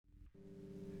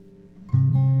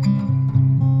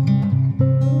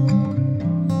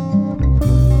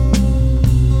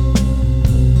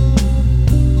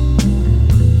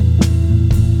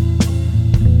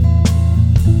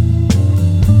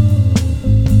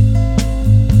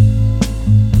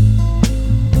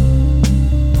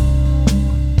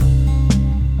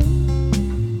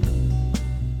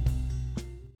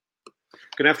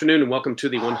Good afternoon and welcome to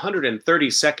the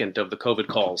 132nd of the COVID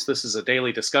calls. This is a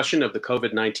daily discussion of the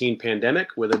COVID-19 pandemic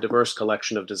with a diverse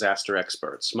collection of disaster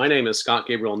experts. My name is Scott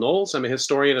Gabriel Knowles. I'm a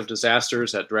historian of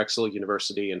disasters at Drexel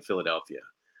University in Philadelphia.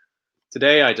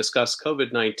 Today I discuss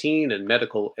COVID-19 and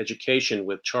medical education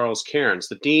with Charles Cairns,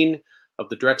 the Dean of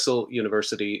the Drexel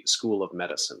University School of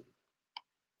Medicine.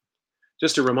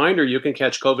 Just a reminder, you can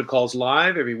catch COVID calls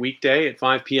live every weekday at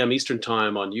 5 p.m. Eastern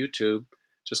Time on YouTube.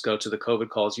 Just go to the COVID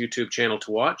Calls YouTube channel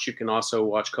to watch. You can also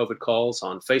watch COVID Calls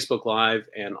on Facebook Live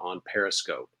and on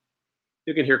Periscope.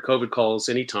 You can hear COVID Calls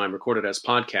anytime, recorded as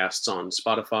podcasts on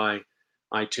Spotify,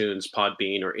 iTunes,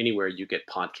 Podbean, or anywhere you get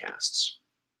podcasts.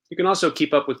 You can also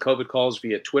keep up with COVID Calls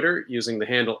via Twitter using the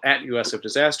handle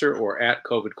 @USofDisaster or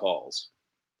 @COVID Calls.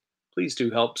 Please do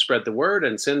help spread the word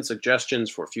and send suggestions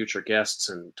for future guests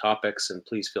and topics, and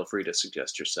please feel free to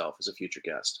suggest yourself as a future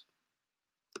guest.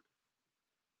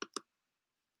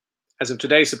 As of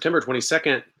today, September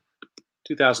 22nd,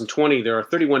 2020, there are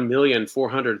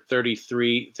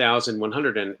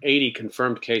 31,433,180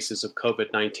 confirmed cases of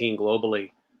COVID-19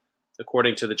 globally,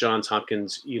 according to the Johns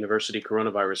Hopkins University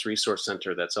Coronavirus Resource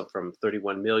Center. That's up from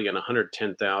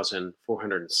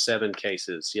 31,110,407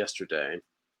 cases yesterday.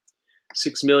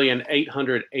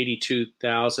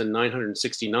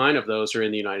 6,882,969 of those are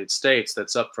in the United States.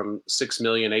 That's up from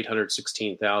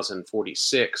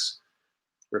 6,816,046.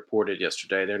 reported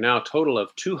yesterday. There are now a total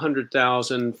of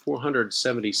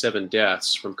 200,477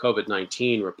 deaths from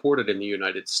COVID-19 reported in the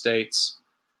United States,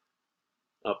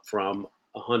 up from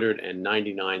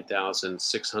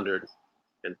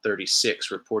 199,636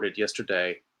 reported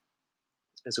yesterday.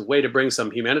 As a way to bring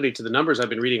some humanity to the numbers, I've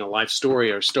been reading a life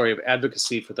story or a story of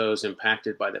advocacy for those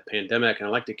impacted by the pandemic, and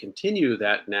I'd like to continue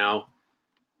that now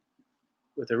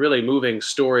with a really moving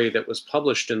story that was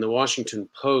published in the Washington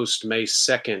Post May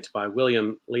 2nd by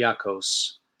William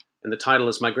Liakos. And the title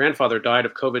is "My Grandfather Died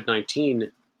of COVID-19.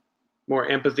 More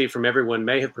Empathy from Everyone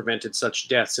May Have Prevented Such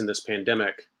Deaths in This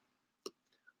Pandemic."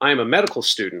 I am a medical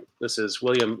student. This is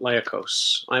William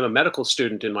Liakos. I am a medical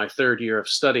student in my third year of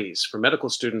studies. For medical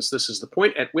students, this is the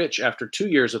point at which, after 2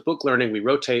 years of book learning, we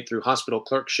rotate through hospital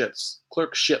clerkships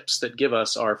that give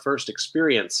us our first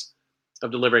experience of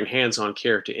delivering hands-on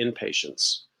care to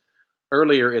inpatients.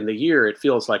 Earlier in the year, it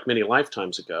feels like many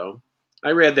lifetimes ago, I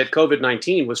read that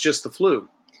COVID-19 was just the flu.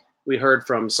 We heard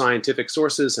from scientific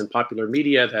sources and popular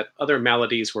media that other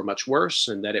maladies were much worse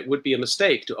and that it would be a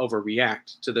mistake to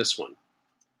overreact to this one.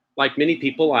 Like many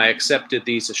people, I accepted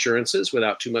these assurances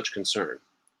without too much concern.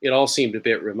 It all seemed a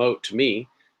bit remote to me,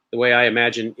 the way I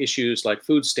imagine issues like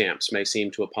food stamps may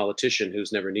seem to a politician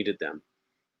who's never needed them.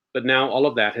 But now all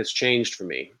of that has changed for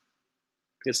me.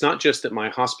 It's not just that my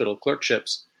hospital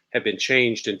clerkships have been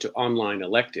changed into online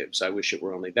electives. I wish it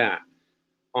were only that.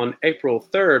 On April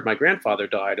 3rd, my grandfather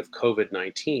died of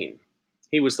COVID-19.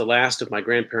 He was the last of my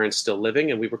grandparents still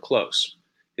living, and we were close.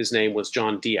 His name was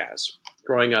John Diaz.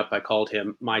 Growing up, I called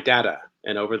him my dada,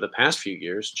 and over the past few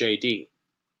years, JD.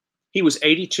 He was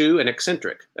 82 and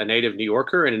eccentric, a native New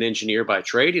Yorker and an engineer by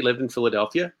trade. He lived in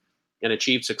Philadelphia and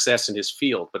achieved success in his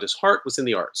field, but his heart was in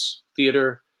the arts: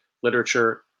 theater,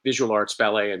 literature, visual arts,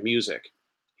 ballet, and music.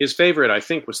 His favorite, I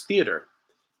think, was theater.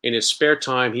 In his spare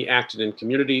time, he acted in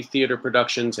community theater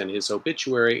productions, and his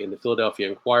obituary in the Philadelphia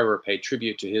Inquirer paid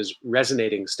tribute to his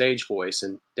resonating stage voice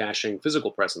and dashing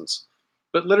physical presence.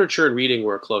 But literature and reading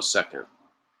were a close second.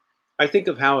 I think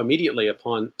of how immediately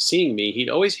upon seeing me,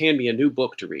 he'd always hand me a new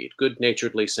book to read,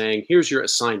 good-naturedly saying, "Here's your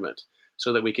assignment,"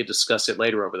 so that we could discuss it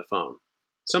later over the phone.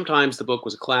 Sometimes the book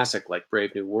was a classic like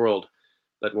Brave New World,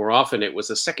 but more often it was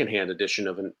a secondhand edition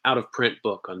of an out-of-print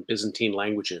book on Byzantine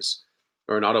languages,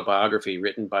 or an autobiography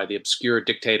written by the obscure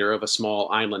dictator of a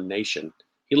small island nation.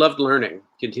 He loved learning,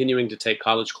 continuing to take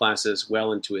college classes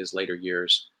well into his later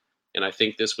years, and I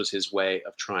think this was his way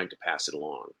of trying to pass it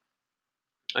along.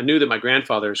 I knew that my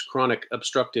grandfather's chronic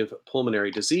obstructive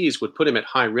pulmonary disease would put him at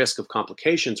high risk of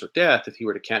complications or death if he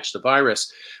were to catch the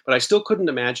virus, but I still couldn't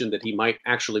imagine that he might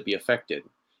actually be affected.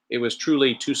 It was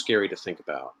truly too scary to think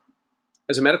about.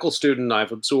 As a medical student,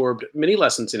 I've absorbed many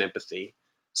lessons in empathy.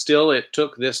 Still, it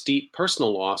took this deep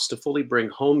personal loss to fully bring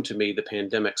home to me the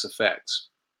pandemic's effects.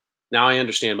 Now I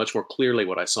understand much more clearly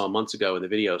what I saw months ago in the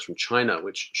videos from China,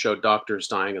 which showed doctors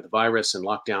dying of the virus and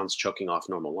lockdowns choking off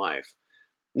normal life.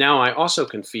 Now I also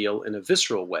can feel in a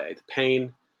visceral way the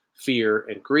pain, fear,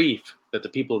 and grief that the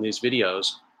people in these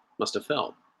videos must have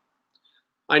felt.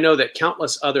 I know that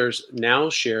countless others now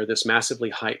share this massively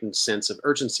heightened sense of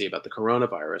urgency about the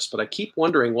coronavirus, but I keep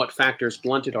wondering what factors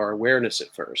blunted our awareness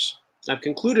at first. I've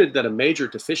concluded that a major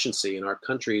deficiency in our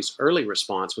country's early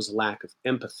response was a lack of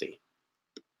empathy.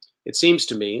 It seems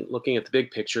to me, looking at the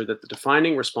big picture, that the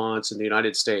defining response in the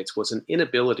United States was an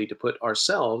inability to put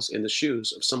ourselves in the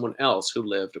shoes of someone else who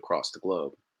lived across the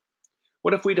globe.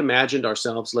 What if we'd imagined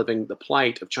ourselves living the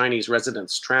plight of Chinese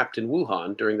residents trapped in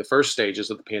Wuhan during the first stages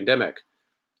of the pandemic,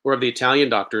 or of the Italian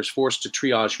doctors forced to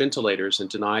triage ventilators and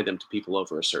deny them to people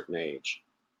over a certain age?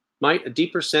 Might a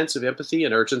deeper sense of empathy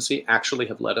and urgency actually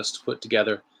have led us to put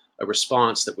together a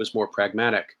response that was more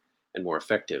pragmatic and more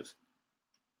effective?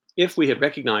 If we had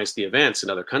recognized the events in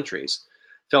other countries,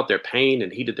 felt their pain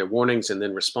and heeded their warnings, and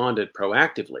then responded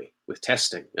proactively with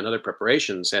testing and other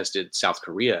preparations, as did South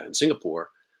Korea and Singapore,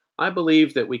 I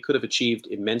believe that we could have achieved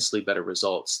immensely better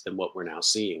results than what we're now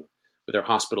seeing, with our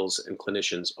hospitals and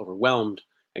clinicians overwhelmed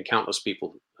and countless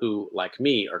people who, like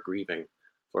me, are grieving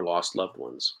for lost loved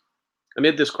ones.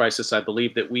 Amid this crisis, I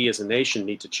believe that we as a nation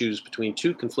need to choose between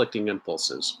two conflicting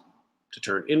impulses: to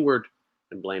turn inward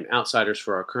and blame outsiders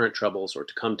for our current troubles, or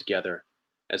to come together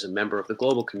as a member of the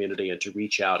global community and to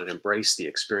reach out and embrace the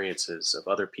experiences of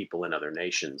other people in other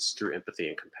nations through empathy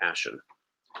and compassion.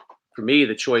 For me,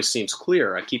 the choice seems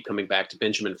clear. I keep coming back to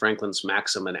Benjamin Franklin's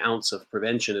maxim, an ounce of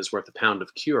prevention is worth a pound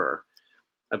of cure.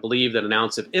 I believe that an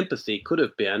ounce of empathy could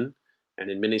have been, and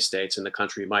in many states in the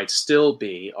country might still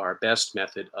be, our best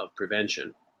method of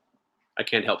prevention. I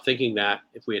can't help thinking that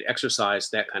if we had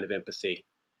exercised that kind of empathy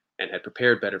and had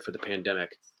prepared better for the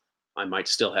pandemic, I might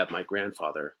still have my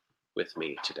grandfather with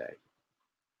me today.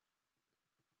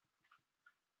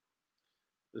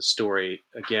 The story,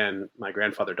 again, My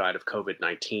Grandfather Died of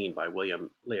COVID-19 by William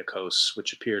Leakos,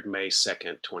 which appeared May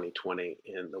 2nd, 2020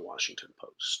 in the Washington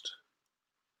Post.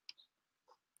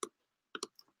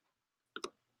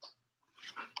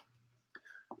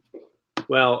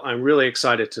 Well, I'm really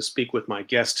excited to speak with my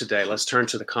guest today. Let's turn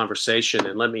to the conversation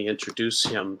and let me introduce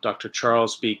him. Dr.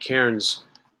 Charles B. Cairns,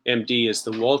 MD, is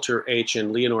the Walter H.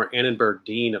 and Leonore Annenberg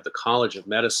Dean of the College of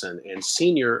Medicine and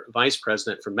Senior Vice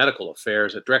President for Medical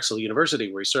Affairs at Drexel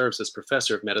University, where he serves as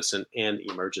Professor of Medicine and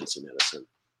Emergency Medicine.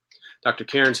 Dr.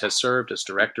 Cairns has served as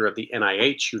Director of the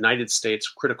NIH United States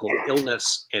Critical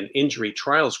Illness and Injury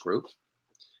Trials Group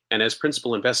and as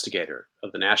Principal Investigator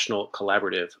of the National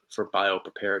Collaborative for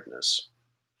Biopreparedness.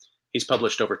 He's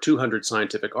published over 200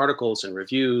 scientific articles and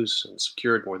reviews and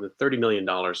secured more than $30 million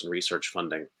in research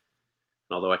funding. And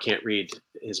although I can't read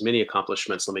his many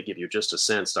accomplishments, let me give you just a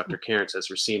sense. Dr. Cairns has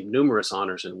received numerous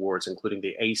honors and awards, including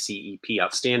the ACEP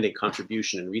Outstanding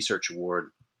Contribution in Research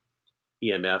Award,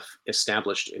 EMF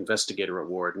Established Investigator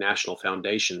Award, National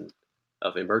Foundation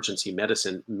of Emergency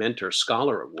Medicine Mentor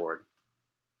Scholar Award,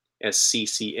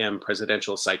 SCCM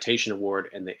Presidential Citation Award,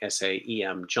 and the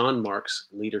SAEM John Marks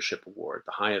Leadership Award,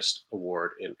 the highest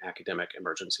award in academic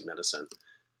emergency medicine.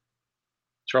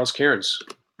 Charles Cairns,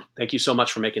 thank you so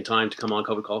much for making time to come on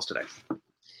COVID Calls today.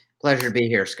 Pleasure to be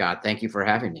here, Scott. Thank you for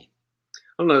having me.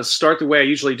 I'm going to start the way I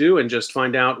usually do and just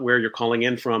find out where you're calling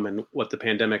in from and what the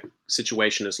pandemic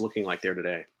situation is looking like there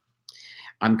today.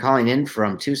 I'm calling in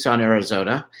from Tucson,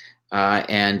 Arizona.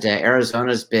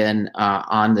 Arizona's been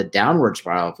on the downward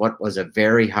spiral of what was a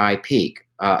very high peak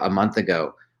a month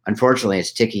ago. Unfortunately,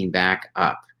 it's ticking back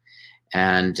up.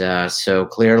 And so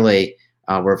clearly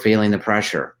we're feeling the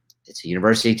pressure. It's a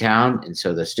university town, and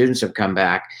so the students have come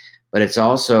back, but it's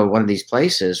also one of these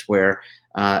places where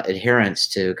adherence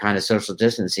to kind of social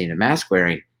distancing and mask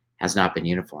wearing has not been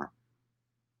uniform.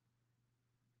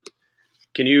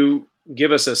 Can you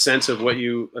give us a sense of what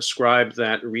you ascribe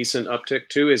that recent uptick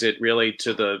to? Is it really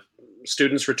to the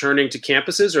students returning to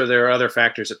campuses, or there are other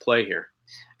factors at play here?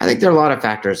 I think there are a lot of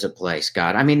factors at play,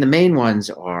 Scott. I mean, the main ones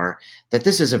are that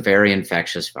this is a very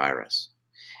infectious virus.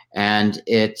 And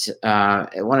it's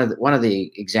one of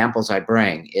the examples I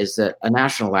bring is that a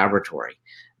national laboratory,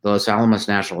 the Los Alamos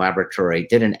National Laboratory,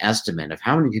 did an estimate of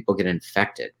how many people get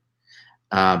infected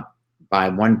by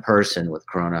one person with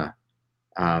coronavirus,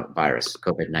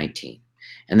 COVID-19.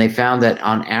 And they found that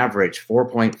on average,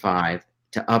 4.5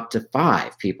 to up to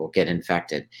 5 people get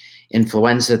infected.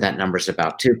 Influenza, that number is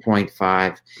about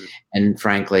 2.5. And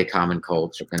frankly, common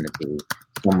colds are going to be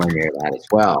somewhere near that as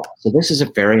well. So this is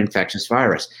a very infectious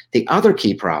virus. The other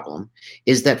key problem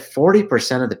is that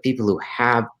 40% of the people who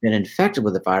have been infected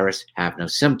with the virus have no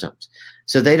symptoms.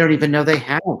 So they don't even know they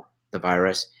have the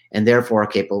virus and therefore are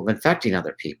capable of infecting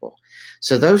other people.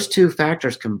 So those two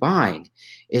factors combined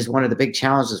is one of the big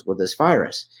challenges with this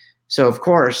virus. So of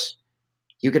course,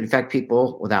 you can infect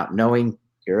people without knowing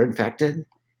you're infected,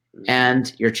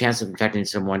 and your chance of infecting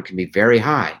someone can be very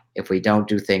high if we don't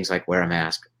do things like wear a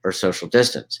mask or social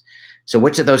distance. So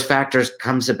which of those factors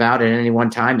comes about at any one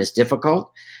time is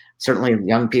difficult. Certainly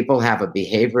young people have a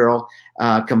behavioral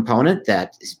component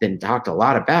that has been talked a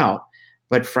lot about,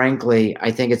 But frankly, I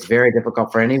think it's very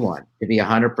difficult for anyone to be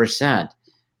 100%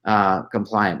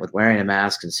 compliant with wearing a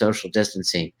mask and social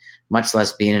distancing, much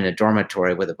less being in a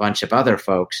dormitory with a bunch of other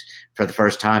folks for the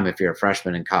first time if you're a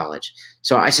freshman in college.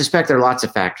 So I suspect there are lots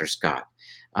of factors, Scott,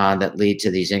 that lead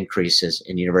to these increases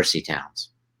in university towns.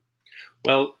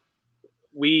 Well,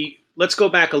 let's go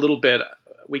back a little bit.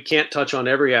 We can't touch on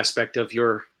every aspect of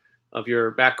your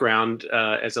background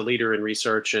as a leader in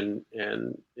research and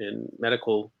in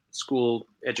medical school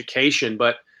education,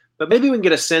 but maybe we can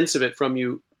get a sense of it from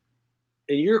you.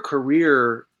 In your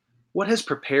career, what has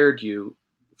prepared you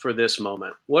for this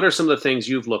moment? What are some of the things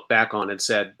you've looked back on and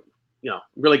said,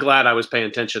 really glad I was paying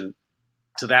attention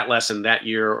to that lesson that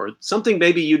year, or something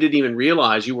maybe you didn't even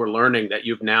realize you were learning that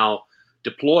you've now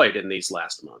deployed in these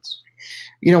last months?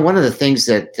 One of the things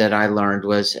that I learned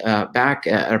was back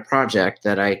at a project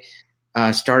that I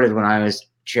started when I was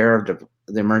chair of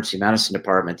the emergency medicine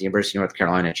department at the University of North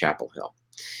Carolina, Chapel Hill.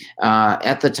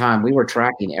 At the time, we were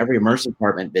tracking every emergency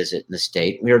department visit in the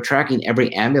state. We were tracking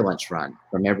every ambulance run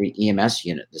from every EMS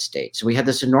unit in the state. So we had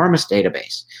this enormous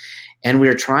database, and we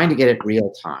were trying to get it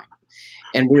real time.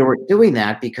 And we were doing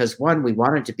that because, one, we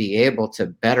wanted to be able to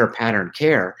better pattern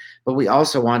care, but we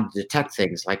also wanted to detect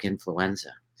things like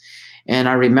influenza. And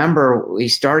I remember we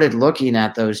started looking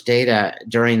at those data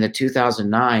during the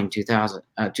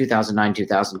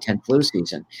 2009-2010 flu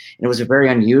season. And it was a very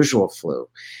unusual flu,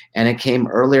 and it came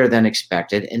earlier than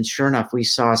expected. And sure enough, we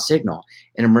saw a signal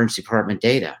in emergency department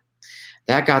data.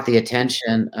 That got the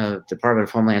attention of the Department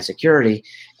of Homeland Security.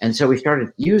 And so we started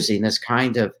using this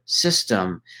kind of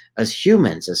system as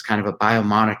humans, as kind of a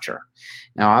biomonitor.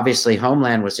 Now, obviously,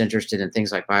 Homeland was interested in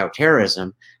things like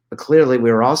bioterrorism, but clearly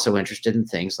we were also interested in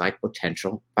things like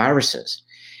potential viruses.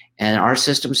 And our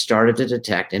system started to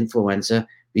detect influenza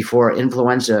before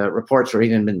influenza reports were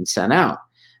even been sent out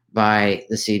by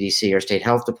the CDC or state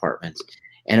health departments.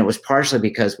 And it was partially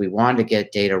because we wanted to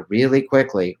get data really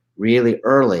quickly, really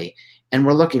early, and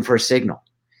we're looking for a signal.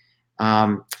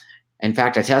 In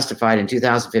fact, I testified in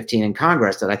 2015 in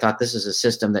Congress that I thought this is a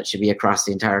system that should be across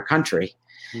the entire country.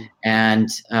 And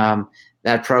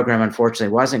that program,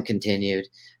 unfortunately, wasn't continued.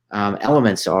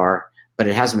 Elements are, but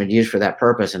it hasn't been used for that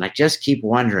purpose. And I just keep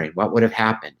wondering what would have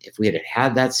happened if we had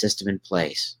had that system in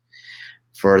place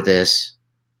for this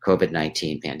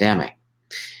COVID-19 pandemic.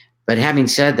 But having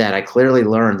said that, I clearly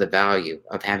learned the value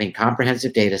of having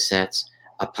comprehensive data sets,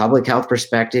 a public health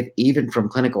perspective, even from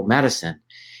clinical medicine,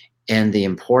 and the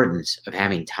importance of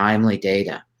having timely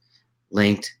data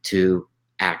linked to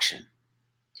action.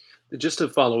 Just to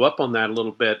follow up on that a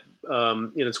little bit,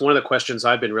 it's one of the questions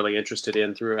I've been really interested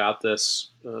in throughout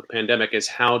this pandemic is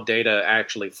how data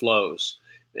actually flows,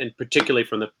 and particularly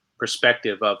from the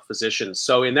perspective of physicians.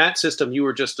 So in that system you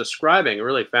were just describing,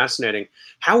 really fascinating,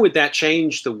 how would that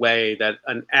change the way that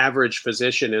an average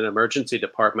physician in an emergency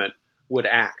department would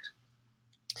act?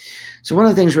 So one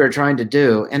of the things we were trying to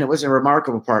do, and it was a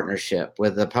remarkable partnership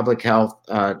with the public health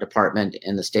department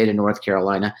in the state of North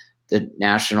Carolina, the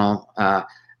National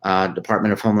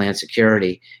Department of Homeland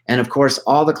Security, and of course,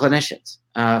 all the clinicians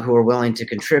who are willing to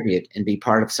contribute and be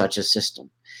part of such a system.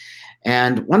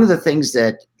 And one of the things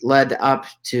that led up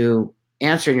to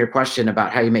answering your question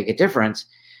about how you make a difference,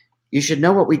 you should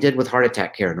know what we did with heart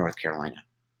attack care in North Carolina.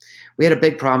 We had a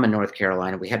big problem in North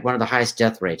Carolina. We had one of the highest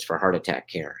death rates for heart attack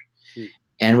care.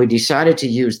 And we decided to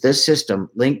use this system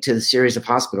linked to the series of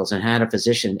hospitals, and had a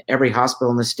physician in every hospital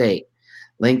in the state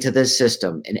linked to this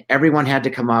system. And everyone had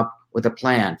to come up with a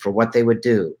plan for what they would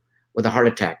do with a heart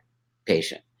attack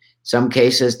patient. Some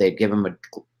cases, they'd give them a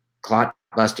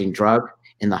clot-busting drug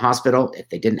in the hospital. If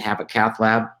they didn't have a cath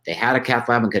lab, they had a cath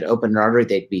lab and could open an artery,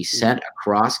 they'd be sent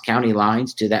across county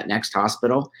lines to that next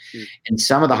hospital. And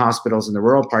some of the hospitals in the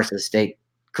rural parts of the state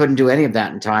couldn't do any of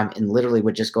that in time and literally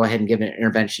would just go ahead and give an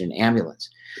intervention in ambulance.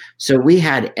 So we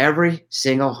had every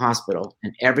single hospital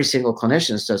and every single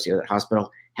clinician associated with that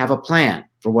hospital have a plan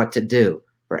for what to do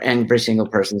for every single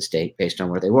person in the state based on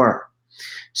where they were.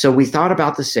 So we thought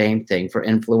about the same thing for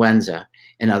influenza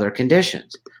and other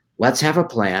conditions. Let's have a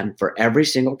plan for every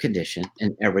single condition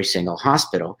in every single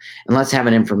hospital. And let's have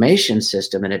an information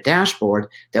system and a dashboard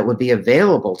that would be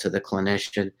available to the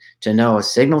clinician to know if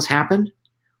signals happened,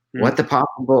 what the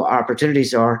possible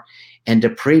opportunities are, and to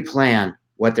pre-plan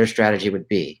what their strategy would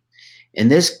be. In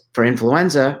this, for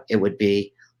influenza, it would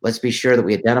be, let's be sure that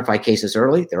we identify cases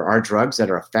early. There are drugs that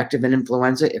are effective in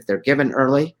influenza if they're given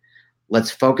early.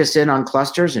 Let's focus in on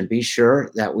clusters and be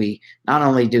sure that we not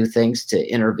only do things to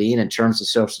intervene in terms of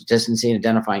social distancing,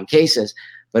 identifying cases,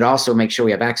 but also make sure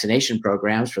we have vaccination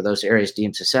programs for those areas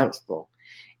deemed susceptible.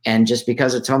 And just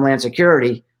because it's Homeland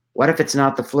Security, what if it's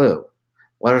not the flu?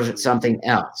 What if it's something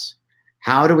else?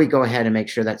 How do we go ahead and make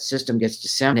sure that system gets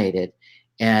disseminated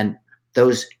and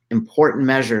those important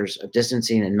measures of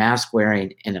distancing and mask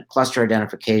wearing and cluster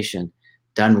identification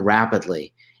done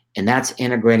rapidly? And that's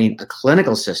integrating a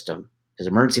clinical system, because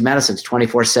emergency medicine is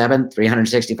 24/7,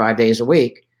 365 days a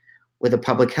week, with a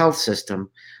public health system,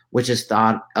 which is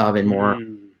thought of in more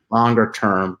longer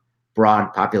term,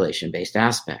 broad population-based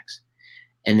aspects.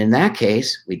 And in that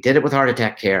case, we did it with heart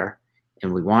attack care,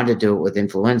 and we wanted to do it with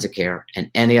influenza care and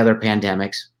any other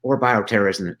pandemics or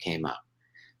bioterrorism that came up.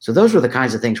 So those were the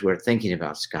kinds of things we were thinking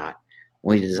about, Scott,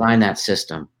 when we designed that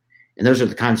system. And those are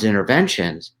the kinds of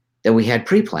interventions that we had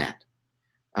pre-planned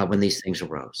when these things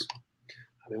arose.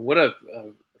 I mean, what a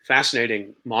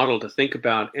fascinating model to think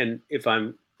about. And if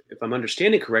I'm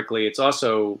understanding correctly, it's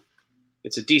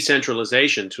a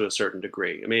decentralization to a certain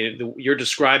degree. I mean, you're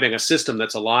describing a system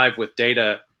that's alive with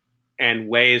data and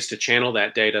ways to channel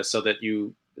that data so that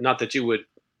not that you would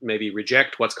maybe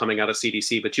reject what's coming out of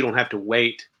CDC, but you don't have to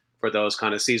wait for those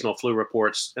kind of seasonal flu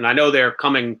reports. And I know they're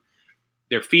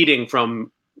feeding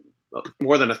from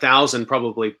more than 1,000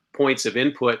 probably points of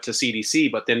input to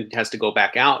CDC, but then it has to go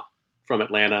back out from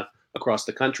Atlanta across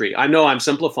the country. I know I'm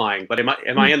simplifying, but am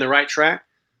I in the right track?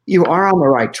 You are on the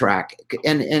right track.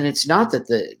 And it's not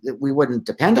that we wouldn't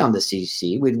depend on the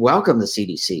CDC. We'd welcome the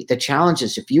CDC. The challenge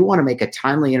is if you want to make a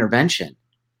timely intervention,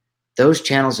 those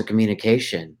channels of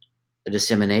communication, the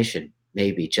dissemination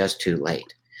may be just too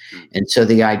late. And so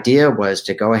the idea was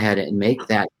to go ahead and make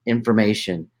that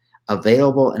information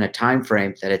available in a time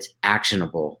frame that it's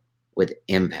actionable with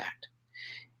impact.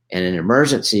 And in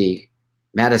emergency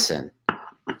medicine,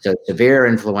 so severe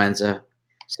influenza,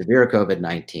 severe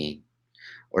COVID-19,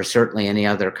 or certainly any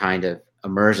other kind of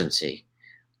emergency,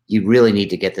 you really need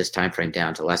to get this time frame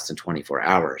down to less than 24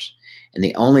 hours. And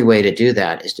the only way to do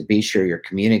that is to be sure you're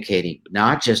communicating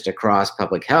not just across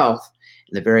public health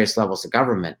and the various levels of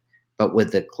government, but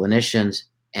with the clinicians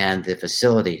and the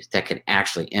facilities that can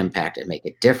actually impact and make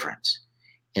a difference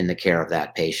in the care of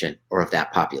that patient or of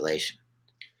that population.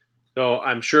 So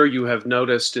I'm sure you have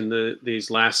noticed in these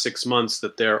last 6 months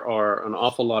that there are an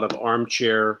awful lot of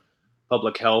armchair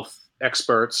public health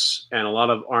experts and a lot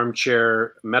of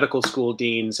armchair medical school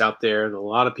deans out there, and a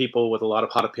lot of people with a lot of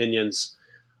hot opinions.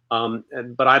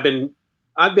 But I've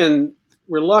been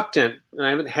reluctant, and I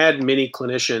haven't had many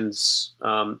clinicians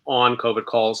on COVID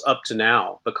calls up to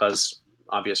now because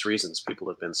obvious reasons. People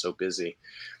have been so busy.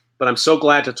 But I'm so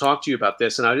glad to talk to you about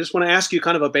this. And I just want to ask you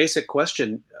kind of a basic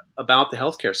question about the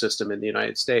healthcare system in the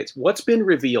United States. What's been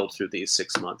revealed through these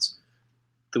 6 months?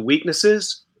 The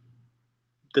weaknesses,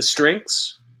 the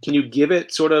strengths? Can you give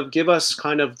us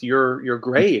kind of your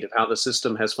grade of how the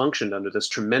system has functioned under this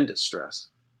tremendous stress?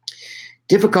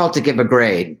 Difficult to give a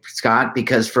grade, Scott,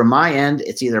 because from my end,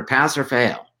 it's either pass or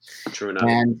fail. True enough.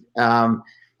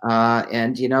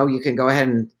 And you can go ahead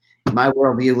and, in my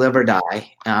worldview, live or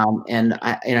die, and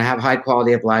I have high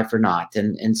quality of life or not.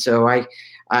 And so I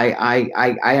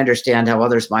understand how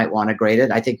others might want to grade it.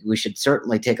 I think we should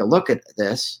certainly take a look at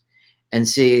this and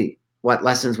see what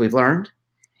lessons we've learned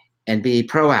and be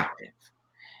proactive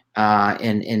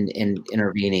in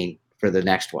intervening for the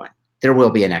next one. There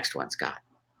will be a next one, Scott.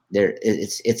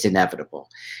 It's inevitable.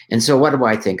 And so what do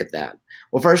I think of that?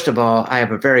 Well, first of all, I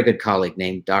have a very good colleague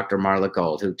named Dr. Marla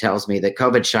Gold, who tells me that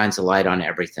COVID shines a light on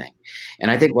everything.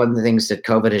 And I think one of the things that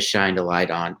COVID has shined a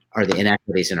light on are the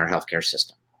inequities in our healthcare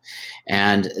system.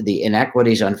 And the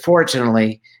inequities,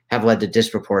 unfortunately, have led to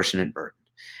disproportionate burden.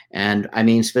 And I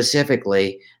mean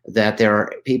specifically that there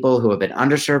are people who have been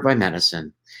underserved by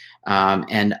medicine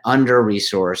and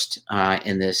under-resourced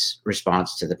in this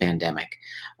response to the pandemic.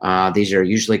 These are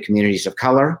usually communities of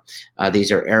color.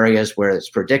 These are areas where it's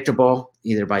predictable,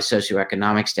 either by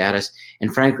socioeconomic status,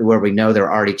 and frankly, where we know there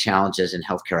are already challenges in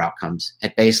healthcare outcomes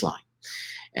at baseline.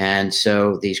 And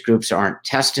so these groups aren't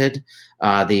tested.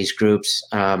 These groups,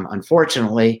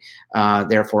 unfortunately,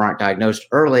 therefore aren't diagnosed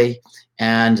early,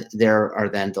 and there are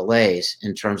then delays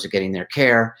in terms of getting their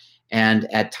care.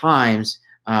 And at times,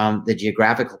 the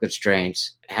geographical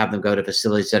constraints have them go to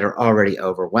facilities that are already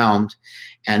overwhelmed.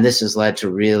 And this has led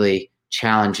to really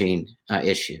challenging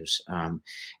issues.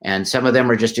 And some of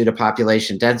them are just due to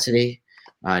population density.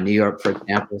 New York, for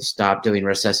example, stopped doing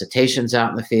resuscitations out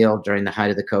in the field during the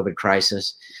height of the COVID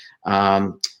crisis,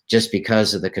 just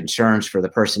because of the concerns for the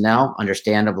personnel,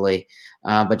 understandably.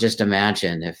 But just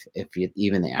imagine if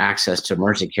even the access to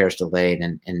emergency care is delayed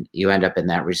and you end up in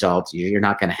that result, you're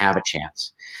not going to have a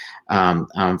chance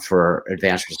for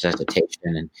advanced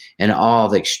resuscitation and all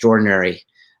the extraordinary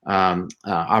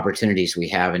opportunities we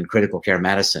have in critical care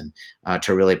medicine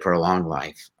to really prolong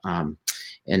life.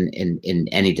 in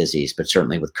any disease, but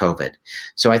certainly with COVID.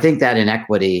 So I think that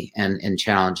inequity and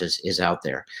challenges is out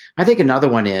there. I think another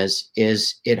one is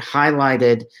it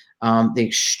highlighted the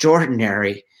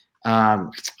extraordinary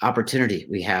opportunity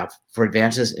we have for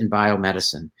advances in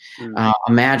biomedicine.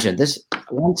 Imagine this: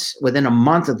 once within a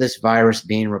month of this virus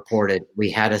being reported, we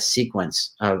had a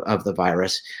sequence of the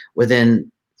virus.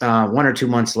 Within 1 or 2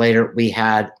 months later, we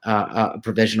had a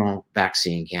provisional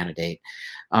vaccine candidate.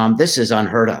 This is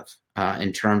unheard of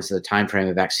in terms of the time frame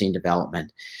of vaccine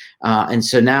development. And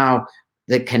so now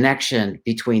the connection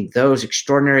between those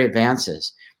extraordinary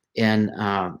advances in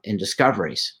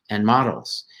discoveries and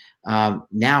models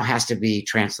now has to be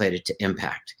translated to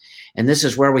impact. And this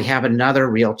is where we have another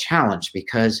real challenge,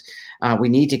 because we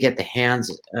need to get the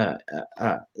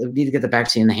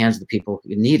vaccine in the hands of the people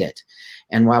who need it.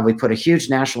 And while we put a huge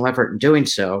national effort in doing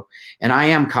so, and I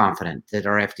am confident that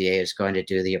our FDA is going to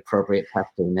do the appropriate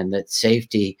testing and that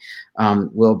safety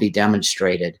will be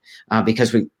demonstrated,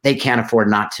 because they can't afford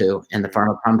not to, and the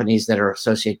pharma companies that are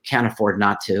associated can't afford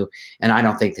not to, and I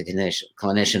don't think the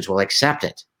clinicians will accept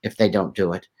it if they don't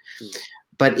do it.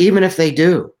 But even if they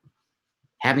do,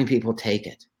 having people take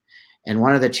it. And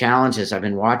one of the challenges, I've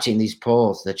been watching these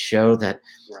polls that show that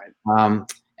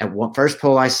at one first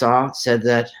poll I saw said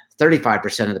that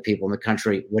 35% of the people in the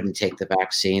country wouldn't take the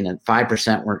vaccine and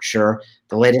 5% weren't sure.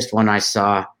 The latest one I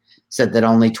saw said that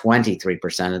only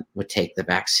 23% would take the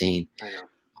vaccine.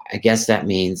 I guess that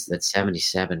means that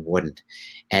 77 wouldn't.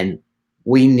 And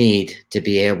we need to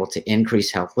be able to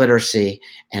increase health literacy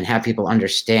and have people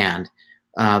understand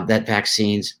that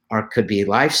vaccines could be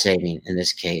life-saving in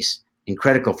this case and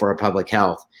critical for our public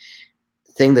health.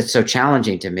 The thing that's so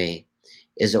challenging to me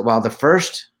is that while the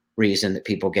first reason that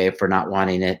people gave for not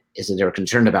wanting it is that they were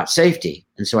concerned about safety,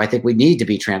 and so I think we need to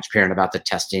be transparent about the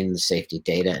testing and the safety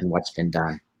data and what's been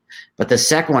done. But the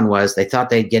second one was they thought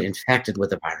they'd get infected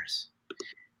with the virus.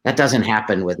 That doesn't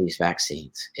happen with these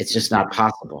vaccines. It's just not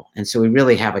possible. And so we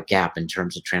really have a gap in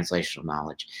terms of translational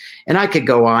knowledge. And I could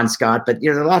go on, Scott, but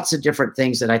there are lots of different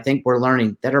things that I think we're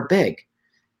learning that are big.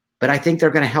 But I think they're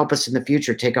going to help us in the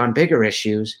future take on bigger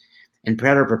issues and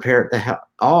better prepare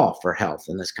all for health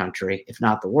in this country, if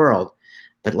not the world.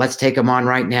 But let's take them on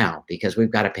right now, because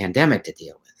we've got a pandemic to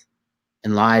deal with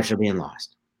and lives are being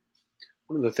lost.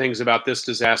 One of the things about this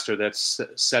disaster that's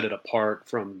set it apart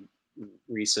from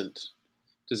recent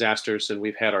disasters, and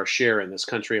we've had our share in this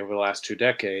country over the last 2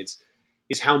 decades,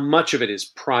 is how much of it is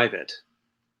private,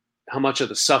 how much of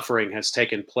the suffering has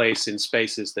taken place in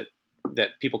spaces that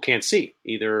people can't see,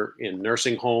 either in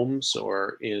nursing homes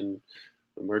or in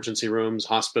emergency rooms,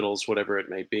 hospitals, whatever it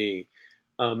may be.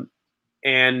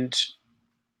 And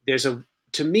there's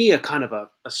to me, a kind of a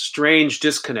strange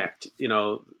disconnect. You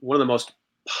know, one of the most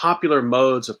popular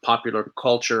modes of popular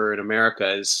culture in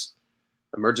America is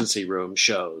emergency room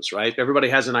shows, right? Everybody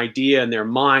has an idea in their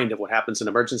mind of what happens in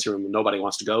an emergency room, and nobody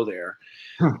wants to go there.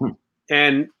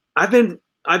 And I've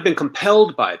been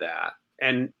compelled by that,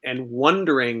 and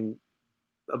wondering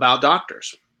about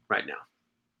doctors right now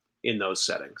in those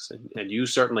settings. And you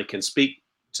certainly can speak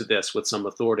to this with some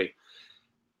authority.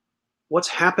 What's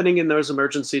happening in those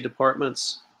emergency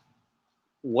departments?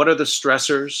 What are the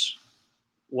stressors?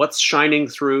 What's shining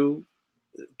through?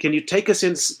 Can you take us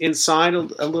inside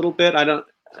a little bit? I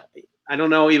don't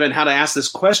know even how to ask this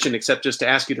question, except just to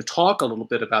ask you to talk a little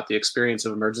bit about the experience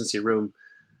of emergency room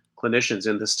clinicians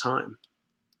in this time.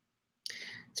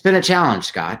 It's been a challenge,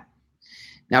 Scott.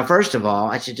 Now, first of all,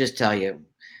 I should just tell you,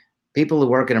 people who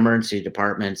work in emergency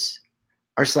departments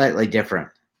are slightly different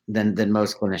than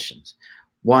most clinicians.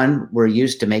 One, we're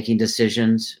used to making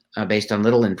decisions based on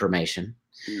little information.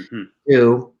 Mm-hmm.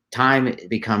 Two, time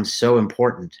becomes so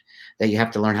important that you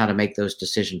have to learn how to make those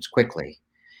decisions quickly.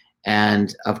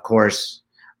 And of course,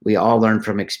 we all learn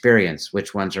from experience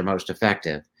which ones are most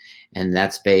effective. And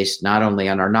that's based not only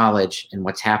on our knowledge and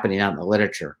what's happening out in the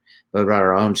literature, but about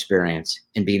our own experience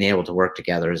in being able to work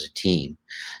together as a team.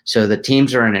 So the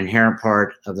teams are an inherent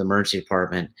part of the emergency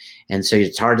department. And so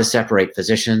it's hard to separate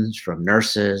physicians from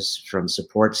nurses, from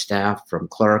support staff, from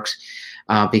clerks,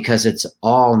 because it's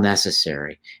all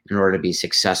necessary in order to be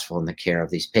successful in the care of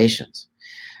these patients.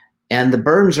 And the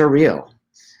burdens are real.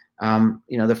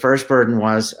 The first burden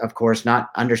was, of course, not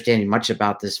understanding much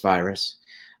about this virus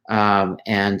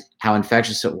and how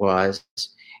infectious it was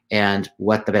and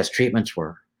what the best treatments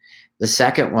were. The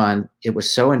second one, it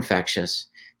was so infectious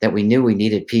that we knew we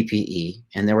needed PPE,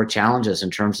 and there were challenges in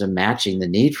terms of matching the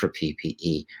need for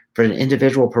PPE for an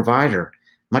individual provider,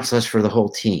 much less for the whole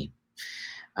team.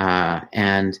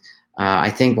 I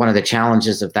think one of the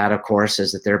challenges of that, of course,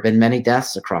 is that there have been many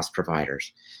deaths across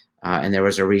providers. And there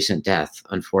was a recent death,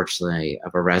 unfortunately,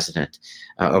 of a resident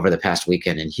over the past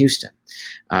weekend in Houston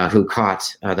who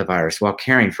caught the virus while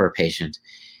caring for a patient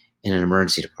in an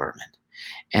emergency department.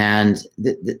 And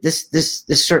this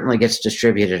certainly gets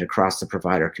distributed across the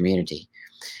provider community.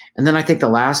 And then I think the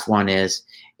last one is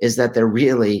that there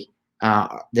really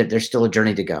there's still a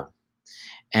journey to go,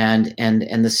 and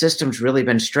the system's really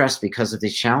been stressed because of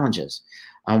these challenges.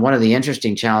 One of the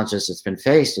interesting challenges that's been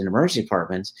faced in emergency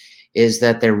departments is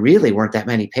that there really weren't that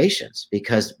many patients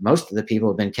because most of the people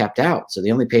have been kept out. So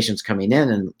the only patients coming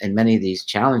in many of these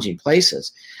challenging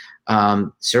places,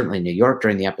 certainly New York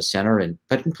during the epicenter,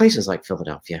 but in places like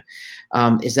Philadelphia,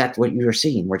 is that what you were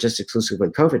seeing? We're just exclusively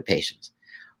COVID patients.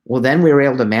 Well, then we were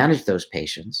able to manage those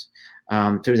patients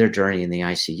through their journey in the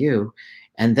ICU,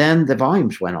 and then the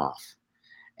volumes went off.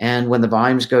 And when the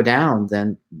volumes go down,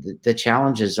 then the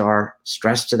challenges are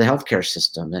stress to the healthcare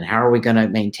system. And how are we going to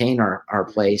maintain our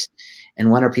place? And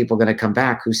when are people going to come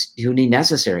back who need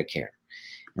necessary care?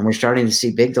 And we're starting to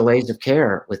see big delays of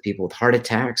care with people with heart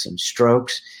attacks and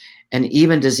strokes, and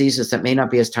even diseases that may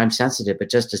not be as time sensitive, but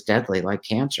just as deadly, like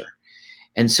cancer.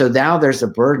 And so now there's a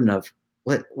burden of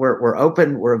we're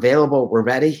open, we're available, we're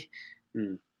ready,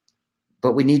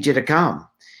 but we need you to come.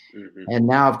 Mm-hmm. And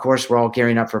now, of course, we're all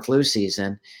gearing up for flu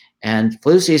season. And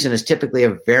flu season is typically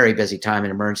a very busy time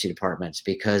in emergency departments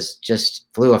because just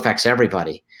flu affects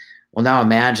everybody. Well, now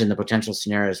imagine the potential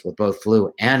scenarios with both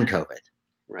flu and COVID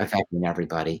affecting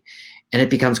everybody. And it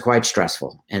becomes quite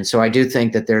stressful. And so I do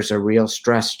think that there's a real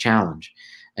stress challenge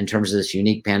in terms of this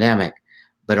unique pandemic,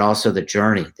 but also the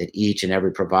journey that each and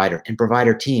every provider and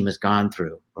provider team has gone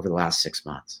through over the last 6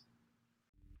 months.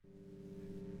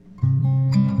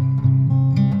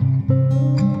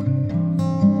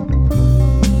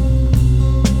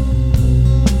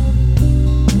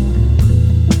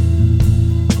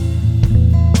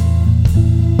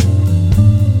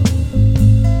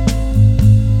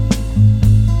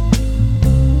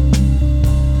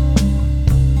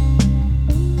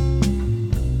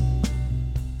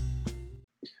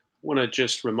 I want to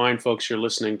just remind folks you're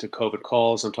listening to COVID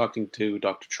Calls. I'm talking to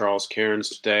Dr. Charles Cairns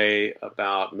today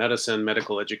about medicine,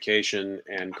 medical education,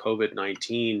 and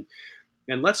COVID-19.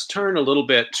 And let's turn a little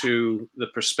bit to the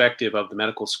perspective of the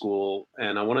medical school.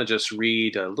 And I want to just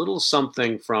read a little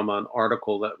something from an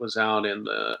article that was out in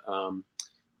the,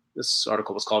 this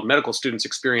article was called Medical Students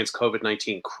Experience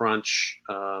COVID-19 Crunch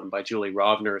by Julie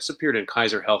Rovner. It's appeared in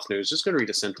Kaiser Health News. Just going to read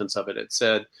a sentence of it. It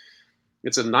said,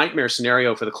 "It's a nightmare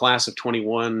scenario for the class of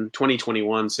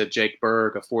 2021, said Jake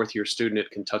Berg, a fourth-year student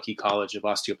at Kentucky College of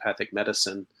Osteopathic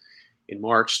Medicine. In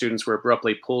March, students were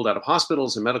abruptly pulled out of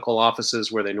hospitals and medical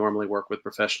offices where they normally work with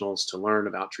professionals to learn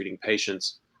about treating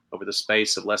patients. Over the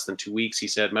space of less than 2 weeks," he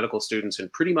said, "medical students in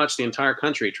pretty much the entire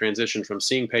country transitioned from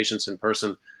seeing patients in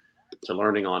person to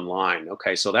learning online."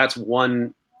 Okay, so that's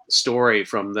one story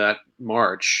from that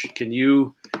March. Can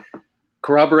you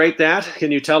corroborate that?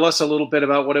 Can you tell us a little bit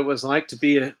about what it was like to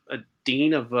be a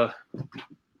dean of a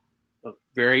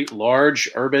very large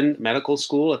urban medical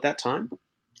school at that time?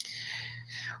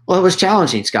 Well, it was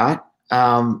challenging, Scott.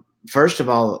 First of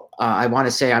all, I want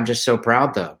to say I'm just so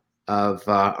proud, though, of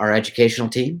our educational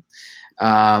team,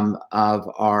 of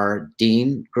our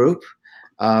dean group,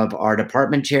 of our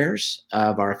department chairs,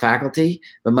 of our faculty,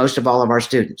 but most of all of our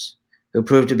students who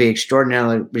proved to be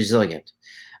extraordinarily resilient.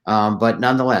 But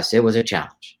nonetheless, it was a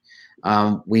challenge.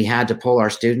 We had to pull our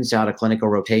students out of clinical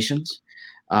rotations.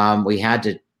 We had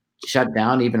to shut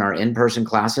down even our in-person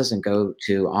classes and go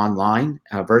to online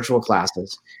virtual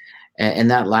classes.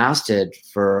 And that lasted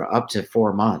for up to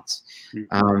 4 months.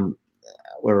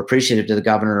 We're appreciative to the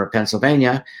governor of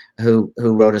Pennsylvania, who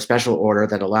wrote a special order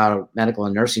that allowed medical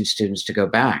and nursing students to go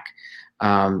back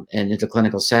and into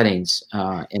clinical settings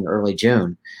in early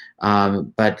June.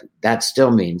 But that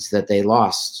still means that they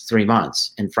lost 3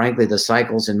 months. And frankly, the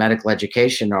cycles in medical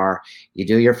education are you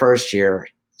do your first year,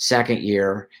 second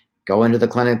year, go into the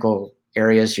clinical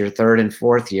areas your third and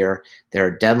fourth year. There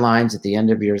are deadlines at the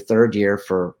end of your third year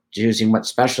for choosing what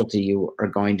specialty you are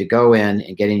going to go in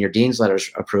and getting your dean's letters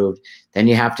approved. Then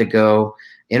you have to go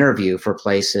interview for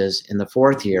places in the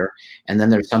fourth year. And then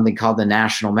there's something called the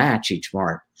national match each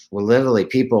March, where literally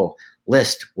people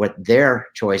list what their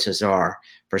choices are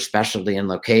for specialty and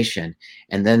location.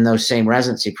 And then those same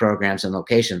residency programs and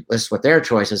location list what their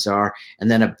choices are. And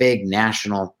then a big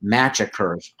national match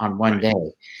occurs on one day.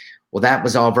 Well, that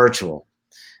was all virtual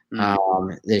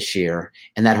this year.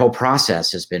 And that whole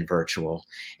process has been virtual.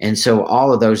 And so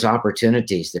all of those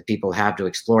opportunities that people have to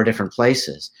explore different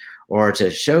places or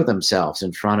to show themselves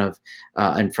in front of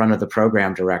the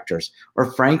program directors,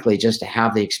 or frankly, just to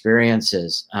have the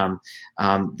experiences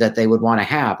that they would want to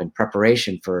have in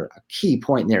preparation for a key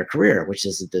point in their career, which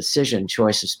is the decision,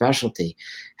 choice of specialty,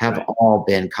 have Right. all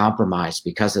been compromised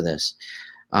because of this.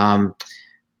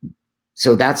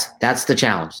 So that's the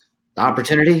challenge. The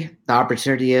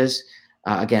opportunity is,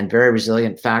 again, very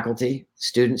resilient faculty.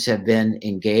 Students have been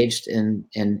engaged in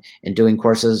doing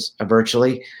courses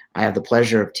virtually. I have the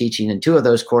pleasure of teaching in 2 of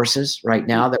those courses right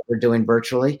now that we're doing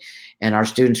virtually, and our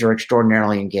students are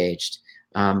extraordinarily engaged.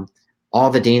 All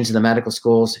the deans of the medical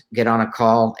schools get on a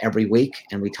call every week,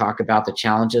 and we talk about the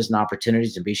challenges and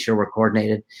opportunities to be sure we're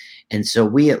coordinated. And so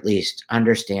we at least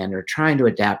understand or trying to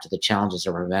adapt to the challenges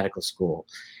of our medical school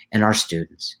and our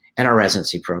students and our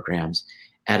residency programs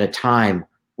at a time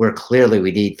where clearly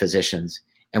we need physicians,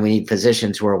 and we need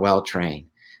physicians who are well trained,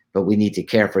 but we need to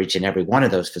care for each and every one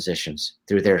of those physicians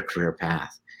through their career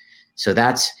path. So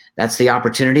that's the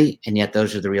opportunity, and yet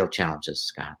those are the real challenges,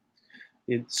 Scott.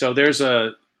 So there's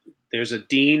a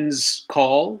dean's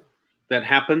call that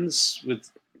happens with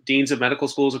deans of medical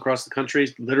schools across the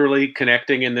country, literally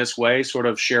connecting in this way, sort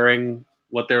of sharing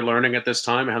what they're learning at this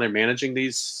time and how they're managing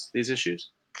these issues.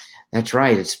 That's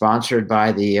right. It's sponsored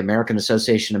by the American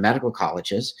Association of Medical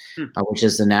Colleges, which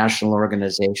is the national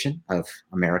organization of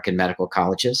American medical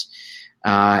colleges.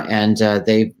 And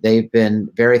they've been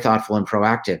very thoughtful and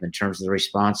proactive in terms of the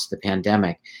response to the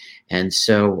pandemic. And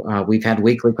so we've had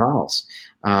weekly calls,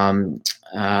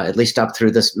 at least up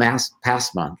through this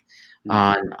past month,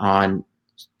 on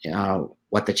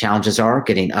what the challenges are,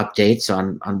 getting updates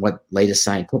on what latest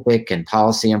scientific and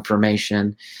policy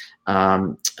information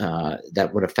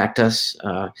that would affect us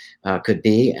could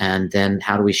be, and then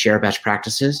how do we share best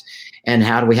practices, and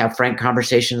how do we have frank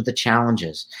conversation of the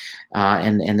challenges,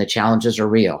 and the challenges are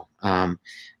real,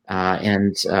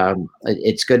 and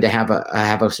it's good to have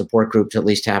a support group to at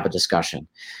least have a discussion.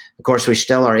 Of course, we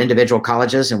still are individual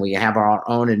colleges, and we have our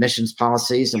own admissions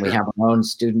policies, and we have our own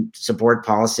student support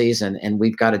policies, and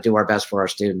we've got to do our best for our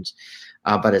students,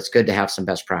 but it's good to have some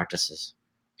best practices.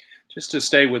 Just to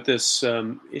stay with this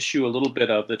issue a little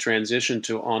bit of the transition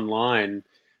to online,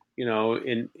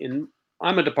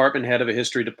 I'm a department head of a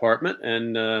history department,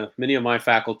 and many of my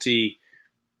faculty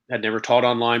had never taught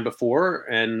online before,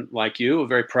 and like you, are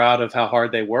very proud of how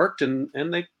hard they worked, and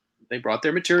they brought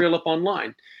their material up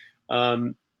online,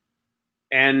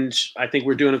 and I think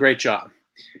we're doing a great job.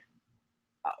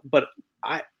 But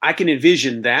I can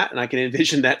envision that, and I can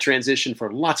envision that transition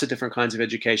for lots of different kinds of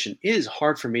education. It is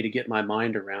hard for me to get my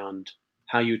mind around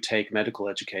how you take medical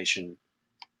education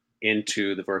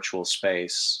into the virtual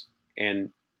space and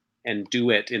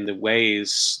do it in the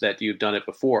ways that you've done it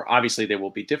before. Obviously, there will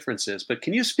be differences, but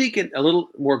can you speak in a little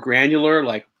more granular,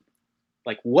 like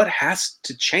what has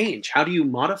to change? How do you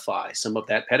modify some of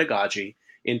that pedagogy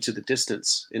into the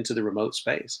distance, into the remote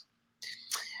space?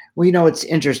 Well, it's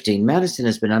interesting. Medicine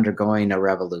has been undergoing a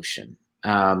revolution,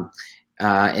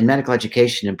 in medical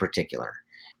education in particular.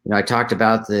 I talked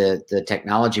about the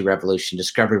technology revolution,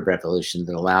 discovery revolution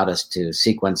that allowed us to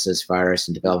sequence this virus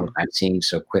and develop a vaccine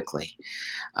so quickly.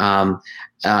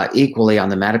 Equally, on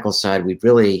the medical side, we've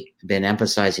really been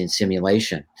emphasizing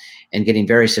simulation and getting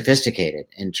very sophisticated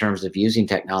in terms of using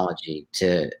technology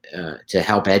to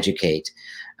help educate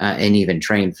and even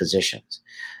train physicians.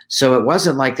 So it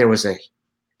wasn't like there was an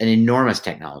enormous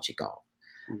technology goal.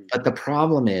 But the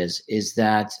problem is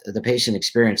that the patient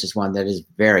experience is one that is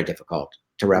very difficult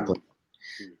to replicate.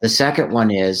 The second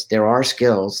one is there are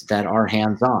skills that are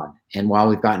hands-on. And while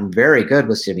we've gotten very good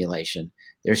with simulation,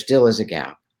 there still is a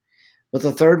gap. But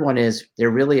the third one is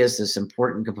there really is this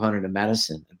important component of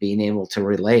medicine, of being able to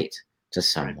relate to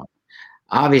someone.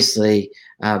 Obviously,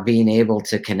 being able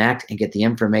to connect and get the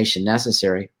information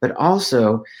necessary, but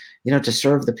also, to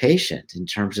serve the patient in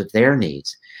terms of their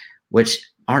needs, which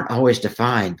aren't always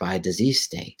defined by a disease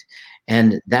state.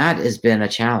 And that has been a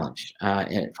challenge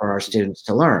for our students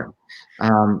to learn,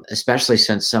 especially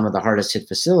since some of the hardest hit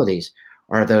facilities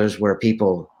are those where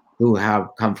people who have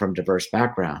come from diverse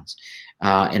backgrounds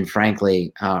and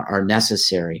frankly are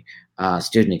necessary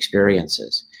student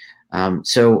experiences.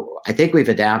 So I think we've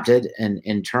adapted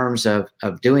in terms of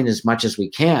doing as much as we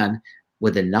can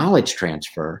with the knowledge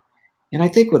transfer, and I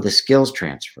think with the skills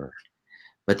transfer,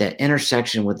 but that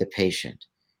intersection with the patient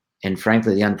and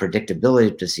frankly the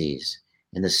unpredictability of disease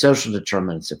and the social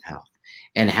determinants of health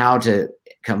and how to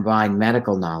combine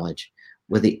medical knowledge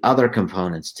with the other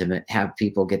components to have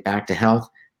people get back to health,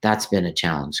 that's been a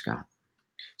challenge, Scott.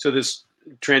 So this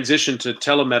transition to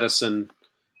telemedicine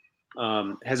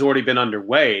has already been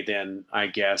underway then, I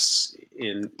guess,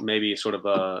 in maybe sort of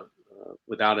a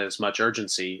without as much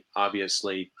urgency,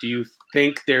 obviously. Do you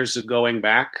think there's a going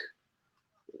back?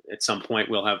 At some point,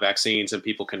 we'll have vaccines and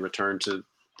people can return to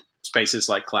spaces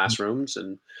like classrooms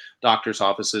and doctors'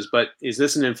 offices. But is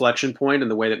this an inflection point in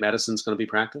the way that medicine is going to be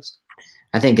practiced?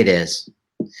 I think it is.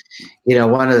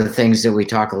 One of the things that we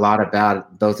talk a lot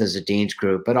about, both as a dean's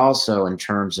group, but also in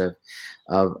terms of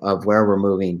where we're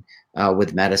moving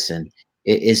with medicine,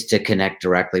 is to connect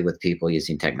directly with people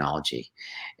using technology.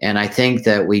 And I think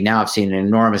that we now have seen an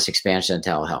enormous expansion in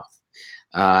telehealth.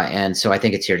 And so I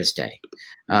think it's here to stay.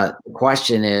 The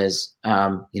question is,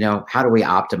 how do we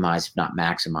optimize, if not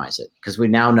maximize it? Because we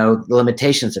now know the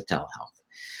limitations of telehealth.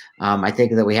 I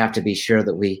think that we have to be sure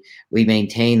that we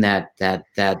maintain that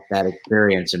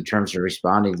experience in terms of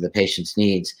responding to the patient's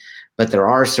needs. But there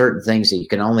are certain things that you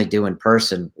can only do in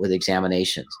person with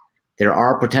examinations. There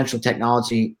are potential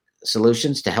technology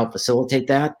solutions to help facilitate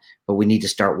that, but we need to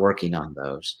start working on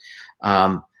those.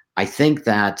 I think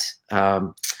that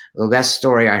the best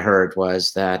story I heard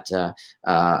was that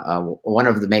one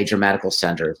of the major medical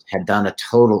centers had done a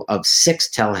total of 6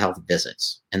 telehealth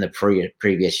visits in the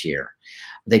previous year.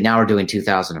 They now are doing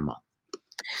 2,000 a month.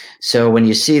 So when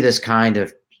you see this kind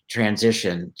of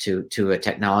transition to a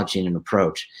technology and an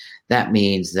approach, that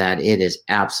means that it is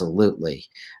absolutely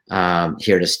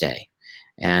here to stay.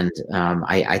 And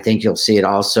I think you'll see it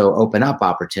also open up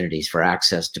opportunities for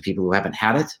access to people who haven't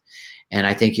had it. And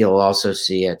I think you'll also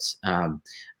see it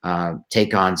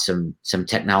take on some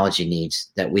technology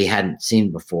needs that we hadn't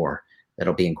seen before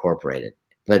that'll be incorporated.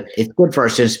 But it's good for our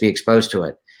students to be exposed to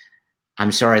it.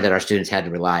 I'm sorry that our students had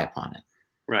to rely upon it.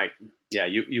 Right. Yeah,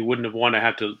 you wouldn't have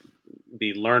have to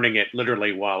be learning it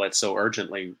literally while it's so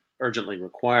urgently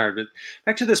required. But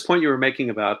back to this point you were making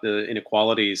about the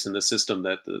inequalities in the system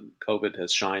that the COVID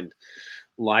has shined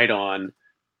light on.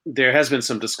 There has been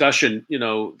some discussion,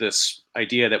 this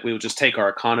idea that we will just take our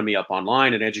economy up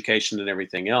online and education and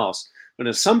everything else. An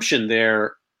assumption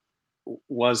there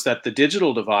was that the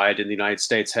digital divide in the United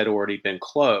States had already been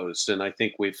closed. And I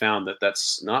think we found that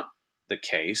that's not the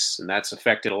case. And that's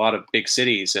affected a lot of big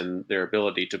cities and their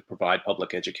ability to provide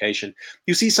public education.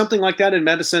 You see something like that in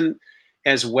medicine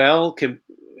as well?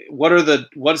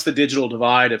 What's the digital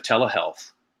divide of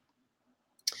telehealth?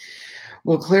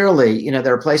 Well, clearly,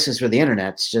 there are places where the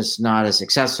internet's just not as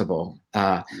accessible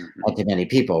to many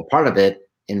people. Part of it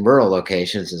in rural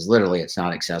locations is literally it's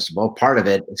not accessible. Part of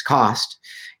it is cost.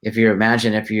 If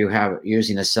you have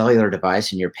using a cellular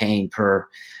device and you're paying per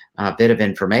bit of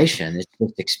information, it's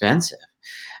just expensive.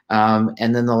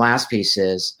 And then the last piece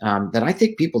is that I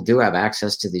think people do have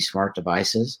access to these smart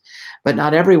devices, but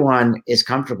not everyone is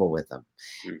comfortable with them.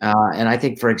 And I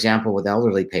think, for example, with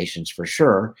elderly patients, for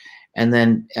sure, and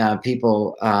then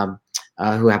people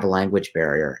who have a language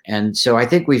barrier. And so I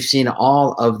think we've seen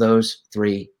all of those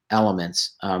 3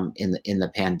 elements in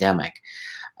the pandemic.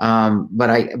 But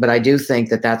I do think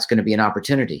that that's going to be an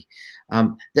opportunity.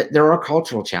 There are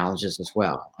cultural challenges as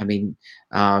well. I mean,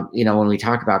 when we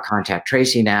talk about contact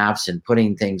tracing apps and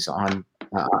putting things on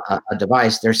a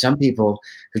device, there's some people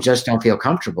who just don't feel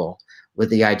comfortable with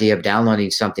the idea of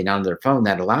downloading something on their phone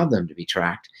that allowed them to be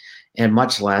tracked, and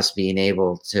much less being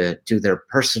able to do their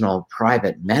personal,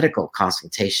 private medical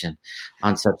consultation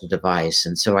on such a device.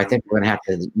 And so I think we're going to have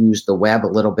to use the web a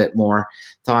little bit more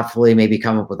thoughtfully, maybe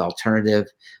come up with alternative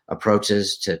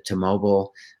approaches to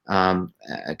mobile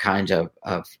kind of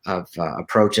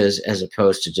approaches as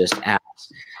opposed to just apps.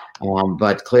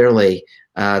 But clearly,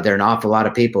 there are an awful lot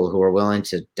of people who are willing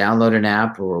to download an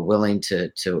app, who are willing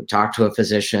to talk to a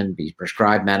physician, be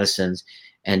prescribed medicines,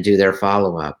 and do their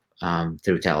follow-up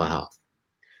through telehealth.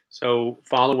 So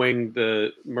following the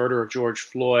murder of George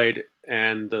Floyd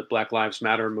and the Black Lives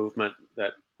Matter movement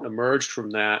that emerged from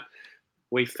that,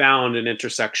 we found an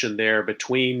intersection there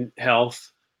between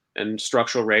health and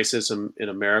structural racism in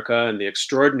America, and the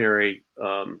extraordinary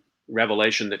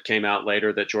revelation that came out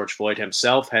later that George Floyd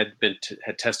himself had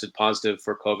tested positive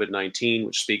for COVID-19,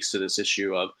 which speaks to this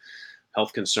issue of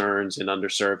health concerns in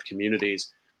underserved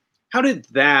communities. How did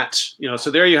that, so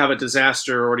there you have a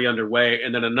disaster already underway,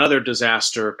 and then another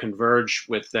disaster converge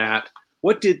with that.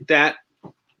 What did that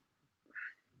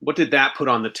put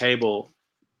on the table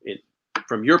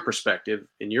from your perspective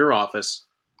in your office?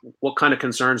 What kind of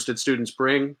concerns did students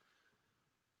bring?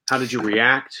 How did you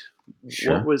react?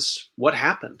 Sure. What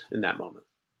happened in that moment?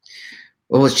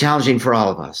 Well, it was challenging for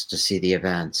all of us to see the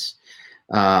events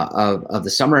of the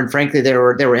summer, and frankly, there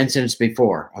were incidents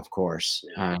before, of course,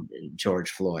 George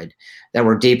Floyd, that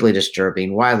were deeply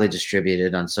disturbing, widely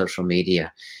distributed on social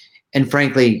media, and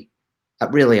frankly,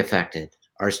 really affected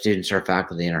our students, our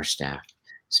faculty, and our staff,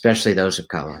 especially those of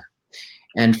color.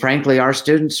 And frankly, our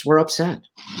students were upset.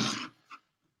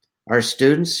 our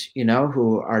students,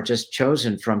 who are just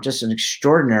chosen from just an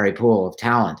extraordinary pool of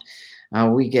talent.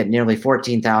 We get nearly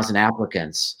 14,000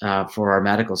 applicants for our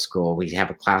medical school. We have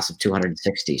a class of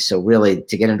 260. So really,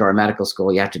 to get into our medical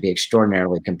school, you have to be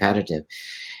extraordinarily competitive.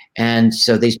 And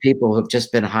so these people who've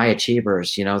just been high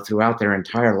achievers, throughout their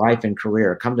entire life and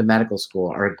career, come to medical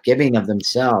school, are giving of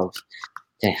themselves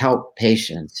to help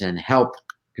patients and help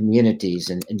communities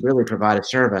and really provide a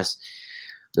service,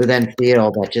 who then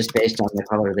feel that just based on the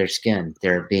color of their skin,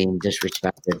 they're being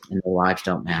disrespected and their lives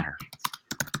don't matter.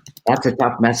 That's a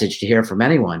tough message to hear from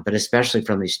anyone, but especially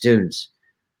from these students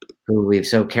who we've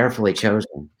so carefully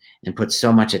chosen and put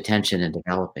so much attention in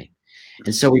developing.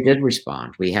 And so we did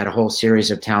respond. We had a whole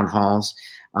series of town halls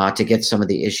to get some of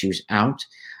the issues out.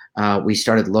 We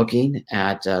started looking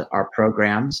at our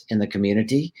programs in the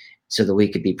community so that we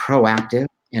could be proactive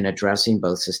in addressing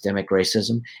both systemic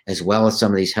racism as well as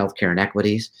some of these healthcare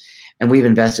inequities. And we've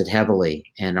invested heavily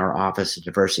in our Office of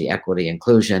Diversity, Equity,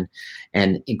 Inclusion,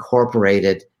 and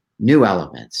incorporated new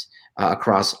elements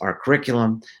across our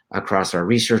curriculum, across our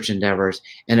research endeavors,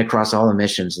 and across all the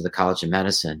missions of the College of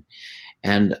Medicine.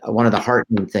 And one of the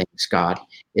heartening things, Scott,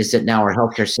 is that now our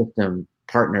healthcare system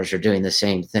partners are doing the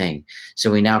same thing.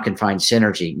 So we now can find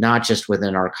synergy, not just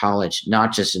within our college,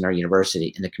 not just in our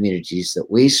university, in the communities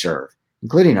that we serve,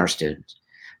 including our students,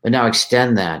 but now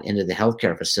extend that into the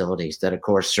healthcare facilities that, of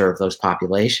course, serve those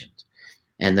populations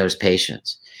and those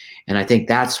patients. And I think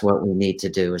that's what we need to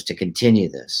do, is to continue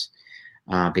this,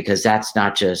 because that's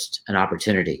not just an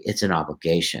opportunity, it's an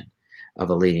obligation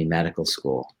of a leading medical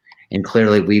school. And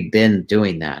clearly we've been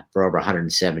doing that for over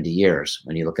 170 years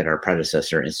when you look at our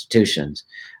predecessor institutions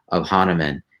of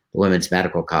Hahnemann, the Women's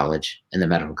Medical College, and the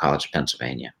Medical College of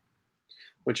Pennsylvania.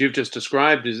 What you've just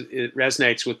described it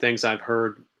resonates with things I've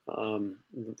heard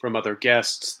from other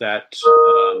guests, that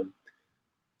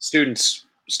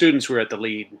students were at the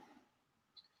lead.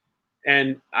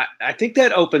 And I think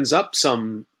that opens up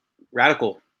some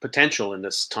radical potential in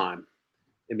this time.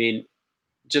 I mean,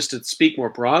 just to speak more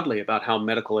broadly about how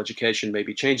medical education may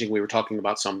be changing, we were talking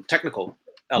about some technical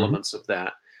elements of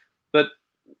that. But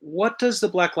what does the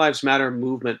Black Lives Matter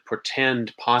movement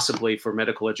portend possibly for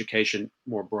medical education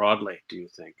more broadly, do you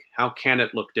think? How can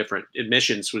it look different?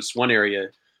 Admissions was one area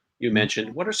you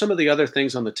mentioned. What are some of the other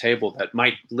things on the table that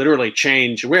might literally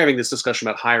change? We're having this discussion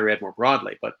about higher ed more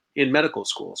broadly, but in medical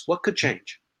schools, what could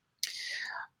change?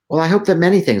 Well, I hope that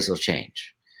many things will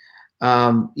change.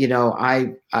 I've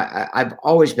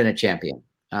always been a champion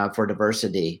for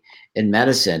diversity in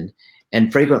medicine,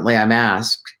 and frequently I'm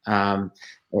asked, I've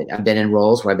been in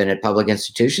roles where I've been at public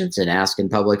institutions and asked in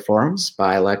public forums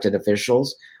by elected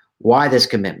officials, why this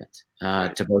commitment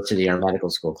to diversity in our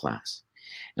medical school class?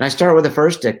 And I start with the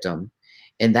first dictum,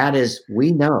 and that is,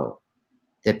 we know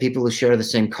that people who share the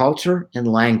same culture and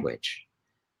language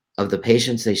of the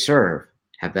patients they serve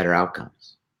have better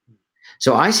outcomes.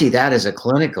 So I see that as a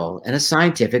clinical and a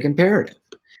scientific imperative.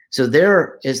 So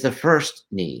there is the first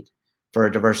need for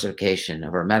a diversification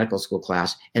of our medical school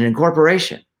class and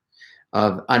incorporation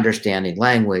of understanding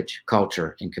language,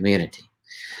 culture, and community.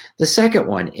 The second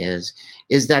one is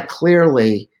that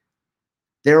clearly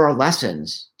there are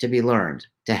lessons to be learned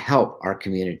to help our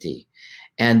community.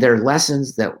 And there are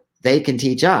lessons that they can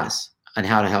teach us on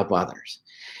how to help others.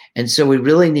 And so we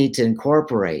really need to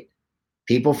incorporate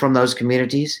people from those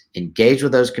communities, engage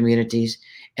with those communities,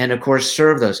 and of course,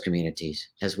 serve those communities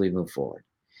as we move forward.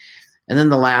 And then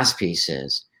the last piece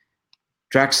is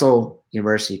Drexel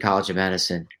University College of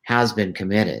Medicine has been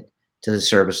committed to the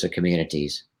service of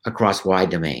communities across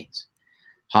wide domains.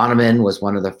 Hahnemann was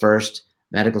one of the first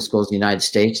medical schools in the United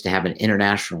States to have an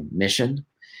international mission.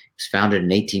 It was founded in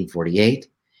 1848.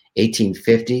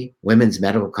 1850, Women's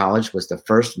Medical College was the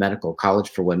first medical college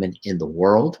for women in the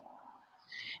world.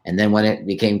 And then when it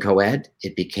became co-ed,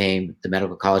 it became the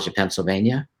Medical College of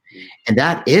Pennsylvania. And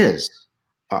that is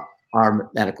our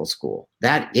medical school.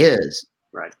 That is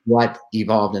what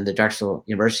evolved in the Drexel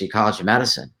University College of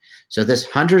Medicine. So this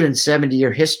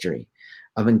 170-year history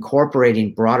of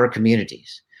incorporating broader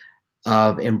communities,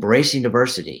 of embracing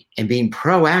diversity and being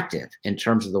proactive in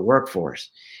terms of the workforce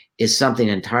is something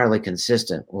entirely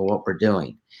consistent with what we're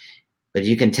doing. But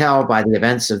you can tell by the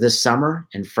events of this summer,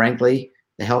 and frankly,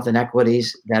 the health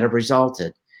inequities that have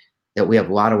resulted, that we have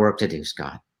a lot of work to do,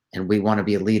 Scott. And we want to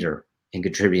be a leader in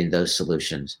contributing those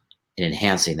solutions and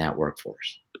enhancing that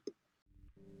workforce.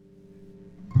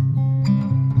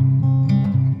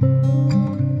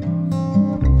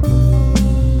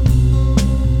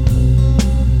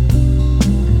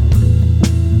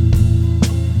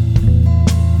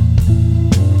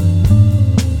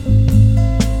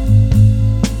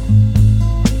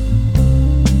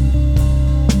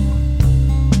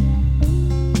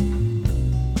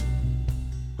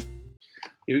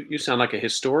 You sound like a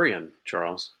historian,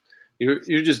 Charles.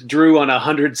 You just drew on a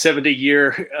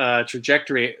 170-year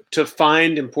trajectory to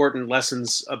find important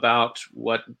lessons about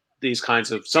what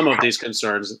some of these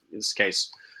concerns, in this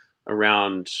case,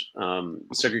 around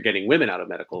segregating women out of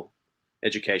medical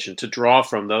education, to draw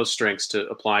from those strengths to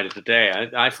apply to today.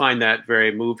 I find that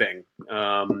very moving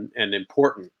and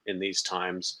important in these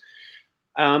times.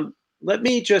 Let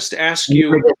me just ask you.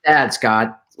 Forget that,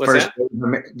 Scott. What's that?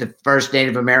 The first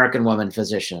Native American woman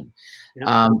physician,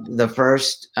 Yeah. the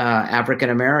first African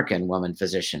American woman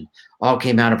physician, all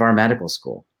came out of our medical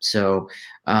school. So,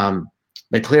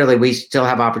 but clearly we still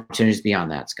have opportunities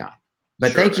beyond that, Scott.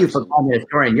 But Sure, thank you absolutely. for calling me a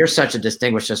historian. You're such a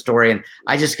distinguished historian.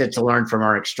 I just get to learn from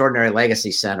our extraordinary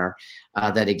legacy center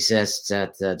that exists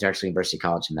at the Drexel University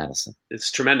College of Medicine.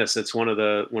 It's tremendous. It's one of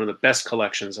the best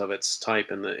collections of its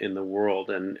type in the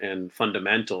world, and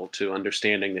fundamental to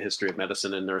understanding the history of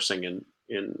medicine and nursing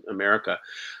in America.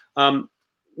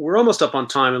 We're almost up on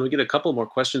time, and we get a couple more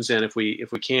questions in if we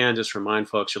can. Just remind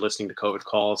folks you're listening to COVID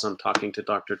Calls. I'm talking to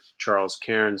Dr. Charles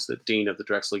Cairns, the Dean of the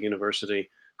Drexel University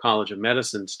College of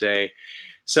Medicine today.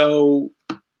 So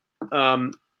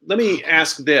let me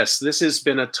ask this. This has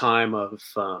been a time of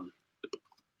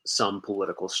some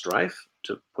political strife,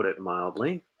 to put it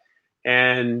mildly.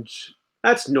 And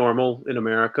that's normal in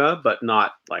America, but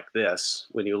not like this,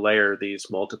 when you layer these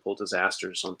multiple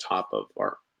disasters on top of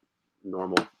our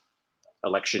normal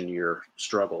election year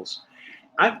struggles.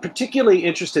 I'm particularly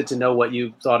interested to know what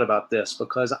you thought about this,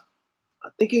 because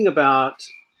I'm thinking about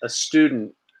a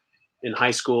student in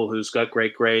high school who's got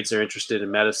great grades. They're interested in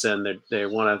medicine.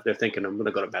 They're thinking, I'm going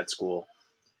to go to med school.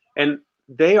 And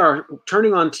they are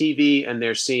turning on TV and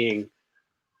they're seeing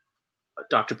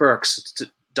Dr. Birx,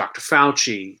 Dr.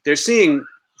 Fauci. They're seeing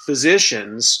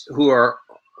physicians who are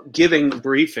giving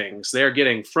briefings. They're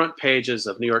getting front pages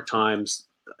of New York Times.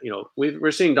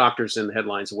 We're seeing doctors in the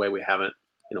headlines the way we haven't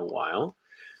in a while.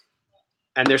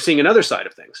 And they're seeing another side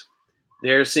of things.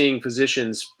 They're seeing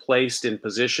physicians placed in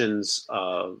positions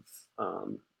of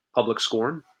public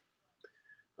scorn.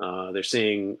 They're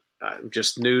seeing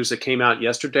just news that came out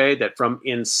yesterday that from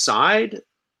inside,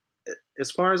 as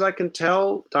far as I can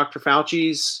tell, Dr.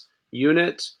 Fauci's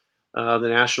unit, the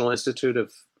National Institute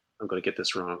of, I'm going to get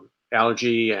this wrong,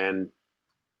 Allergy and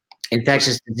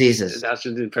Infectious diseases. That's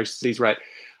infectious disease, right?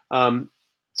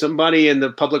 Somebody in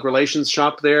the public relations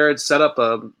shop there had set up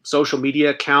a social media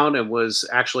account and was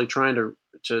actually trying to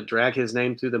drag his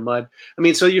name through the mud. I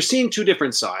mean, so you're seeing two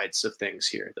different sides of things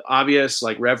here. The obvious,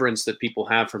 like, reverence that people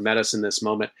have for medicine this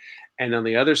moment. And on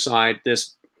the other side,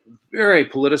 this very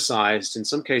politicized, in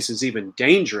some cases even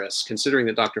dangerous, considering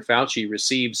that Dr. Fauci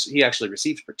actually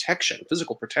receives protection,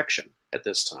 physical protection at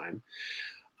this time.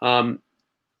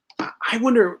 I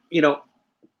wonder,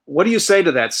 what do you say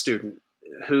to that student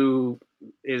who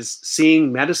is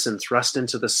seeing medicine thrust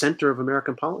into the center of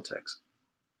American politics?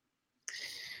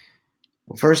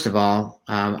 Well, first of all,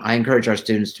 I encourage our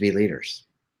students to be leaders.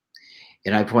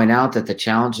 And I point out that the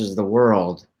challenges of the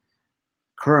world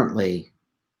currently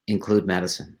include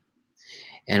medicine.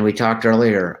 And we talked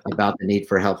earlier about the need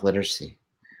for health literacy.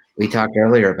 We talked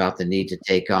earlier about the need to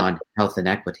take on health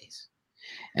inequities.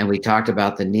 And we talked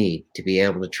about the need to be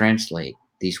able to translate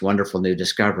these wonderful new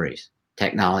discoveries,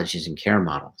 technologies, and care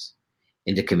models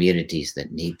into communities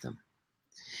that need them.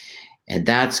 And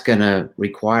that's going to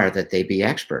require that they be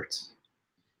experts,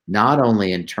 not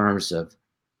only in terms of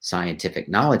scientific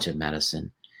knowledge of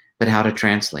medicine, but how to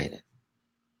translate it,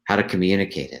 how to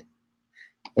communicate it,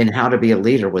 and how to be a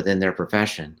leader within their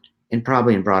profession and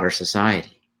probably in broader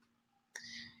society.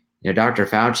 Dr.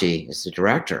 Fauci is the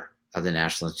director of the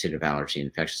National Institute of Allergy and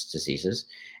Infectious Diseases,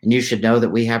 and you should know that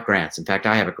we have grants. In fact,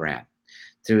 I have a grant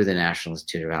through the National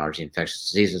Institute of Allergy and Infectious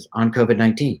Diseases on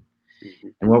COVID-19. Mm-hmm.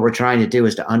 And what we're trying to do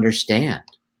is to understand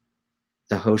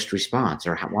the host response,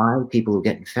 or why people who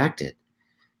get infected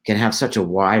can have such a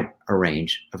wide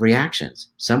range of reactions.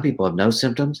 Some people have no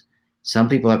symptoms. Some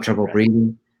people have trouble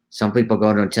breathing. Some people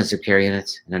go to intensive care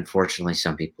units, and unfortunately,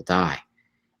 some people die.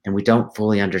 And we don't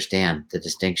fully understand the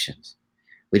distinctions.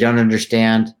 We don't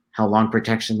understand how long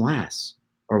protection lasts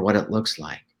or what it looks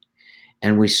like.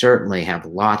 And we certainly have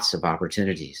lots of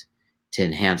opportunities to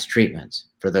enhance treatments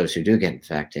for those who do get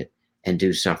infected and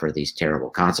do suffer these terrible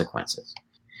consequences.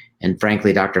 And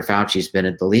frankly, Dr. Fauci's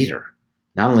been the leader,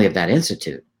 not only of that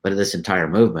institute, but of this entire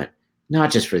movement,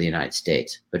 not just for the United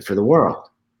States, but for the world.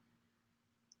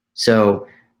 So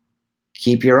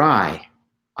keep your eye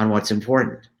on what's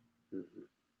important.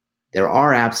 There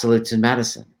are absolutes in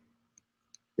medicine.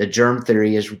 The germ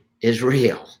theory is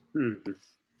real. Mm-hmm.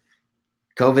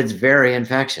 COVID's very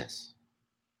infectious.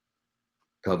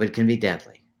 COVID can be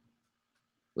deadly.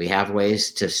 We have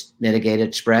ways to mitigate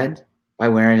its spread by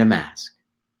wearing a mask,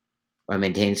 by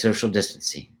maintaining social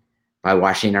distancing, by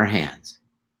washing our hands.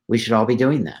 We should all be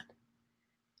doing that.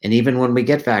 And even when we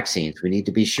get vaccines, we need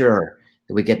to be sure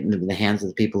that we get into the hands of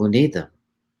the people who need them,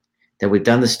 that we've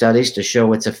done the studies to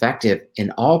show it's effective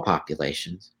in all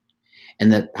populations,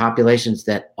 and the populations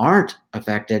that aren't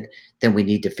affected, then we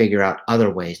need to figure out other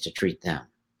ways to treat them.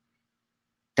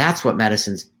 That's what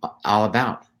medicine's all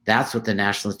about. That's what the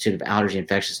National Institute of Allergy and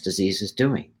Infectious Disease is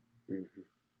doing. Mm-hmm.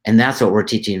 And that's what we're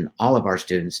teaching all of our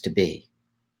students to be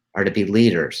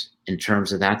leaders in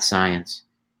terms of that science,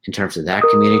 in terms of that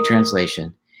community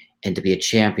translation, and to be a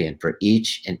champion for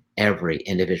each and every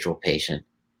individual patient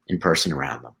and person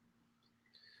around them.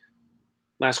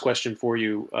 Last question for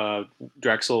you.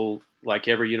 Drexel, like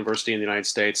every university in the United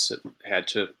States, had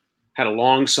a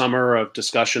long summer of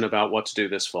discussion about what to do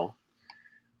this fall.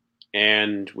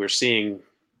 And we're seeing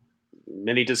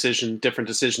many different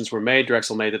decisions were made.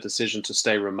 Drexel made the decision to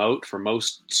stay remote for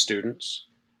most students.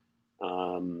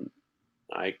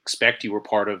 I expect you were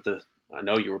I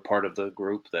know you were part of the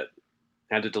group that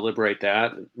had to deliberate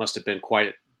that. It must have been quite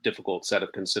a difficult set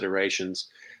of considerations.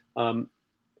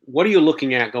 What are you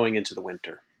looking at going into the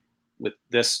winter? With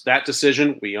that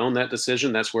decision, we own that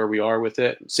decision. That's where we are with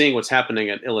it. Seeing what's happening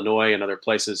at Illinois and other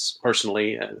places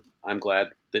personally, I'm glad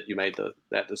that you made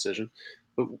that decision.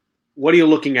 But what are you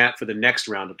looking at for the next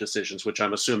round of decisions, which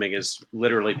I'm assuming is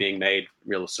literally being made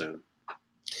real soon?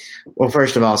 Well,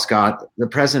 first of all, Scott, the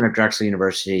president of Drexel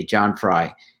University, John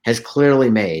Fry, has clearly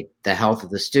made the health of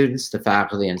the students, the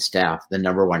faculty, and staff the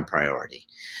number one priority.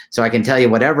 So I can tell you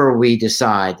whatever we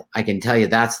decide, I can tell you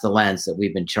that's the lens that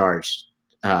we've been charged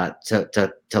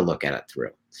to look at it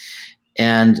through.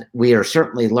 And we are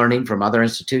certainly learning from other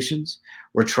institutions.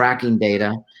 We're tracking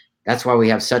data. That's why we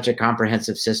have such a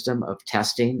comprehensive system of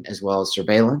testing as well as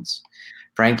surveillance.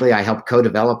 Frankly, I helped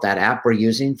co-develop that app we're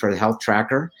using for the health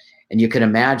tracker. And you can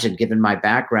imagine, given my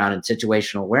background in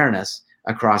situational awareness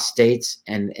across states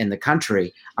and in the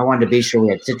country, I wanted to be sure we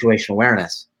had situational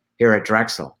awareness here at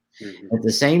Drexel. Mm-hmm. At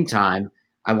the same time,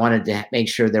 I wanted to make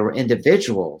sure there were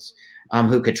individuals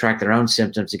who could track their own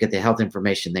symptoms to get the health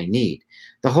information they need.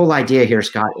 The whole idea here,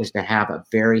 Scott, is to have a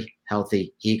very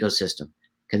healthy ecosystem,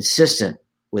 consistent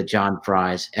with John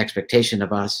Fry's expectation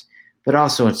of us, but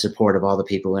also in support of all the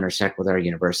people who intersect with our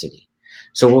university.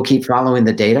 So we'll keep following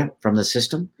the data from the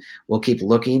system. We'll keep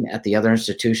looking at the other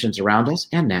institutions around us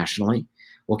and nationally.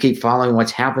 We'll keep following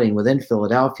what's happening within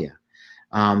Philadelphia.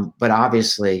 But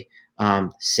obviously,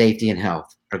 safety and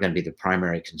health are going to be the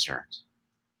primary concerns.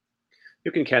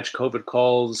 You can catch COVID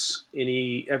calls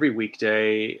every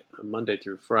weekday, Monday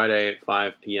through Friday at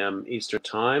 5 p.m. Eastern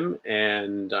Time.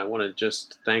 And I want to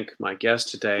just thank my guest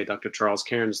today, Dr. Charles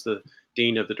Cairns, the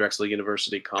Dean of the Drexel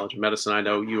University College of Medicine. I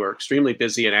know you are extremely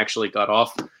busy and actually got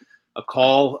off a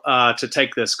call to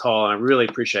take this call. And I really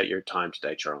appreciate your time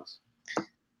today, Charles.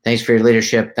 Thanks for your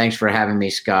leadership. Thanks for having me,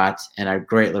 Scott. And I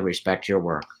greatly respect your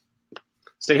work.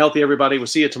 Stay healthy, everybody. We'll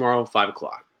see you tomorrow, 5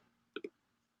 o'clock.